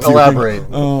improved. Please with puking. elaborate.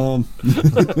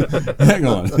 Hang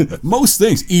on. Most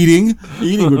things. Eating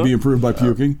would be improved by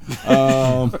puking.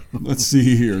 Let's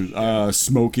see here.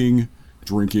 Smoking,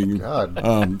 drinking.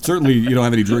 God. Certainly, you don't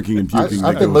have any drinking and puking.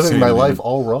 I've that been goes living my hand in life hand.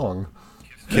 all wrong.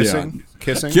 Kissing.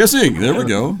 Kissing. There we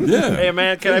go. Yeah. Hey,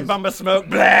 man, can I bump a smoke?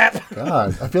 Blap!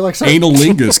 God, I feel like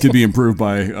Analingus could be improved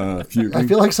by puking. I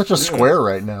feel like such a square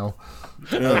right now.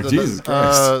 Jesus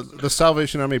Christ. The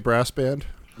Salvation Army brass band.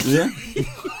 Yeah.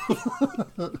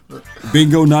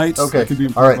 Bingo nights. Okay. that could be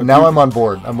All right, improved now by I'm on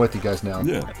board. I'm with you guys now.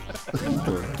 puking.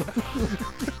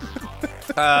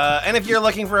 And if you're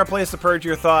looking for a place to purge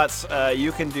your thoughts,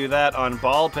 you can do that on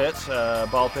Ball Pit.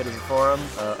 Ball Pit is a forum.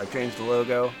 I've changed the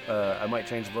logo. I might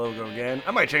change the logo again.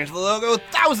 I might change the logo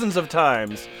thousands of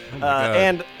times.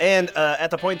 And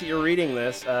at the point that you're reading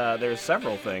this, there's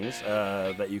several things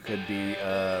that you could be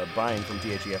buying from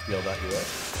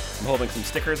thefpl.us. I'm holding some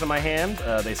stickers in my hand.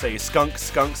 They say skunk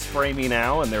spray me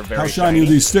now, and they're very shiny. How shiny are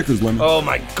these stickers, Lemon? Oh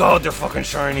my god, they're fucking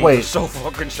shiny. Wait. They're so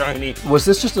fucking shiny. Was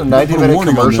this just a 90-minute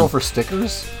commercial for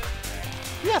stickers?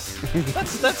 Yes,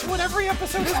 that's what every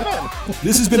episode has been.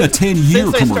 This has been a 10-year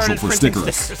Since I commercial started for printing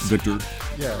stickers, Victor.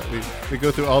 Yeah, we go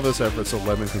through all those efforts so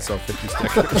Lemon can sell 50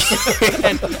 stickers.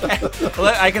 and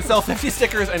I can sell 50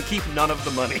 stickers and keep none of the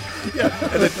money. Yeah,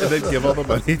 and then give all the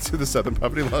money to the Southern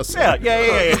Poverty Law Center.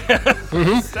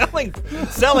 Yeah.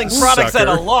 Selling products at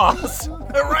a loss.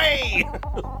 Hooray!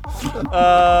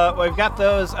 We've got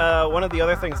those. One of the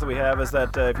other things that we have is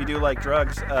that if you do like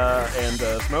drugs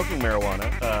and smoking marijuana,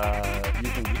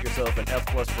 you can get yourself an F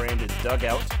Plus branded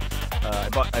dugout. I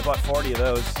bought 40 of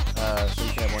those, so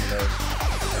you can have one of those.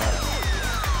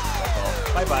 That's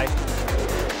all. Bye.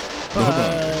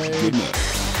 Good night.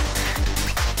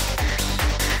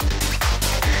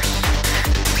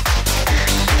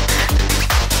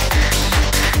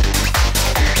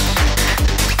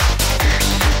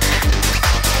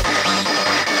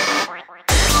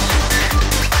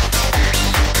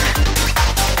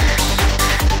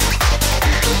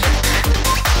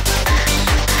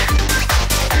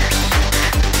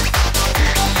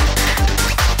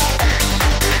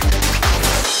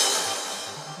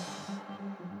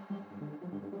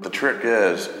 The trick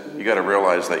is, you got to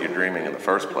realize that you're dreaming in the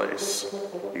first place.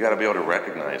 You got to be able to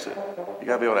recognize it. You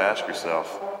got to be able to ask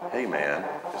yourself, hey man,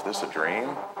 is this a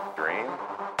dream?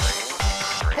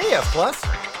 Hey, F Plus.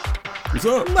 What's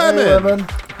up? Lemon! Hey, Lemon.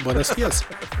 Buenos dias.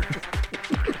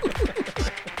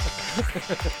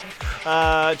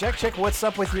 Jack Chick, what's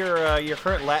up with your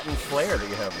current Latin flair that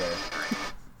you have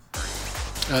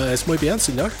there? Es muy bien,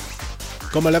 señor.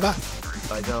 ¿Cómo le va?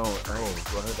 I don't. Oh,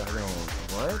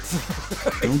 what?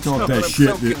 Don't talk that shit.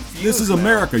 so This is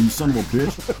America, you son of a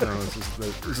bitch. No,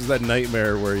 this is that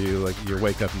nightmare where you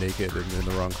wake up naked and in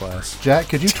the wrong class. Jack,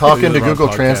 could you talk into Google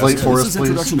Translate for This us, is please?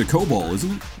 Introduction to COBOL,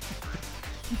 isn't it?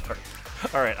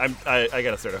 All right, I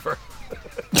gotta start over.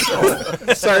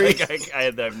 Sorry. I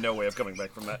have no way of coming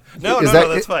back from that. No, Is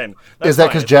that's fine. Is that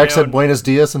because Jack said Buenos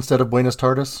Dias instead of Buenos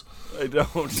Tardes? I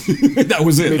don't. That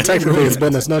was it. Technically, it's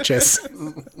Buenos noches.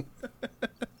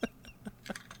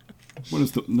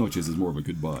 Buenos noches is more of a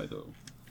goodbye, though.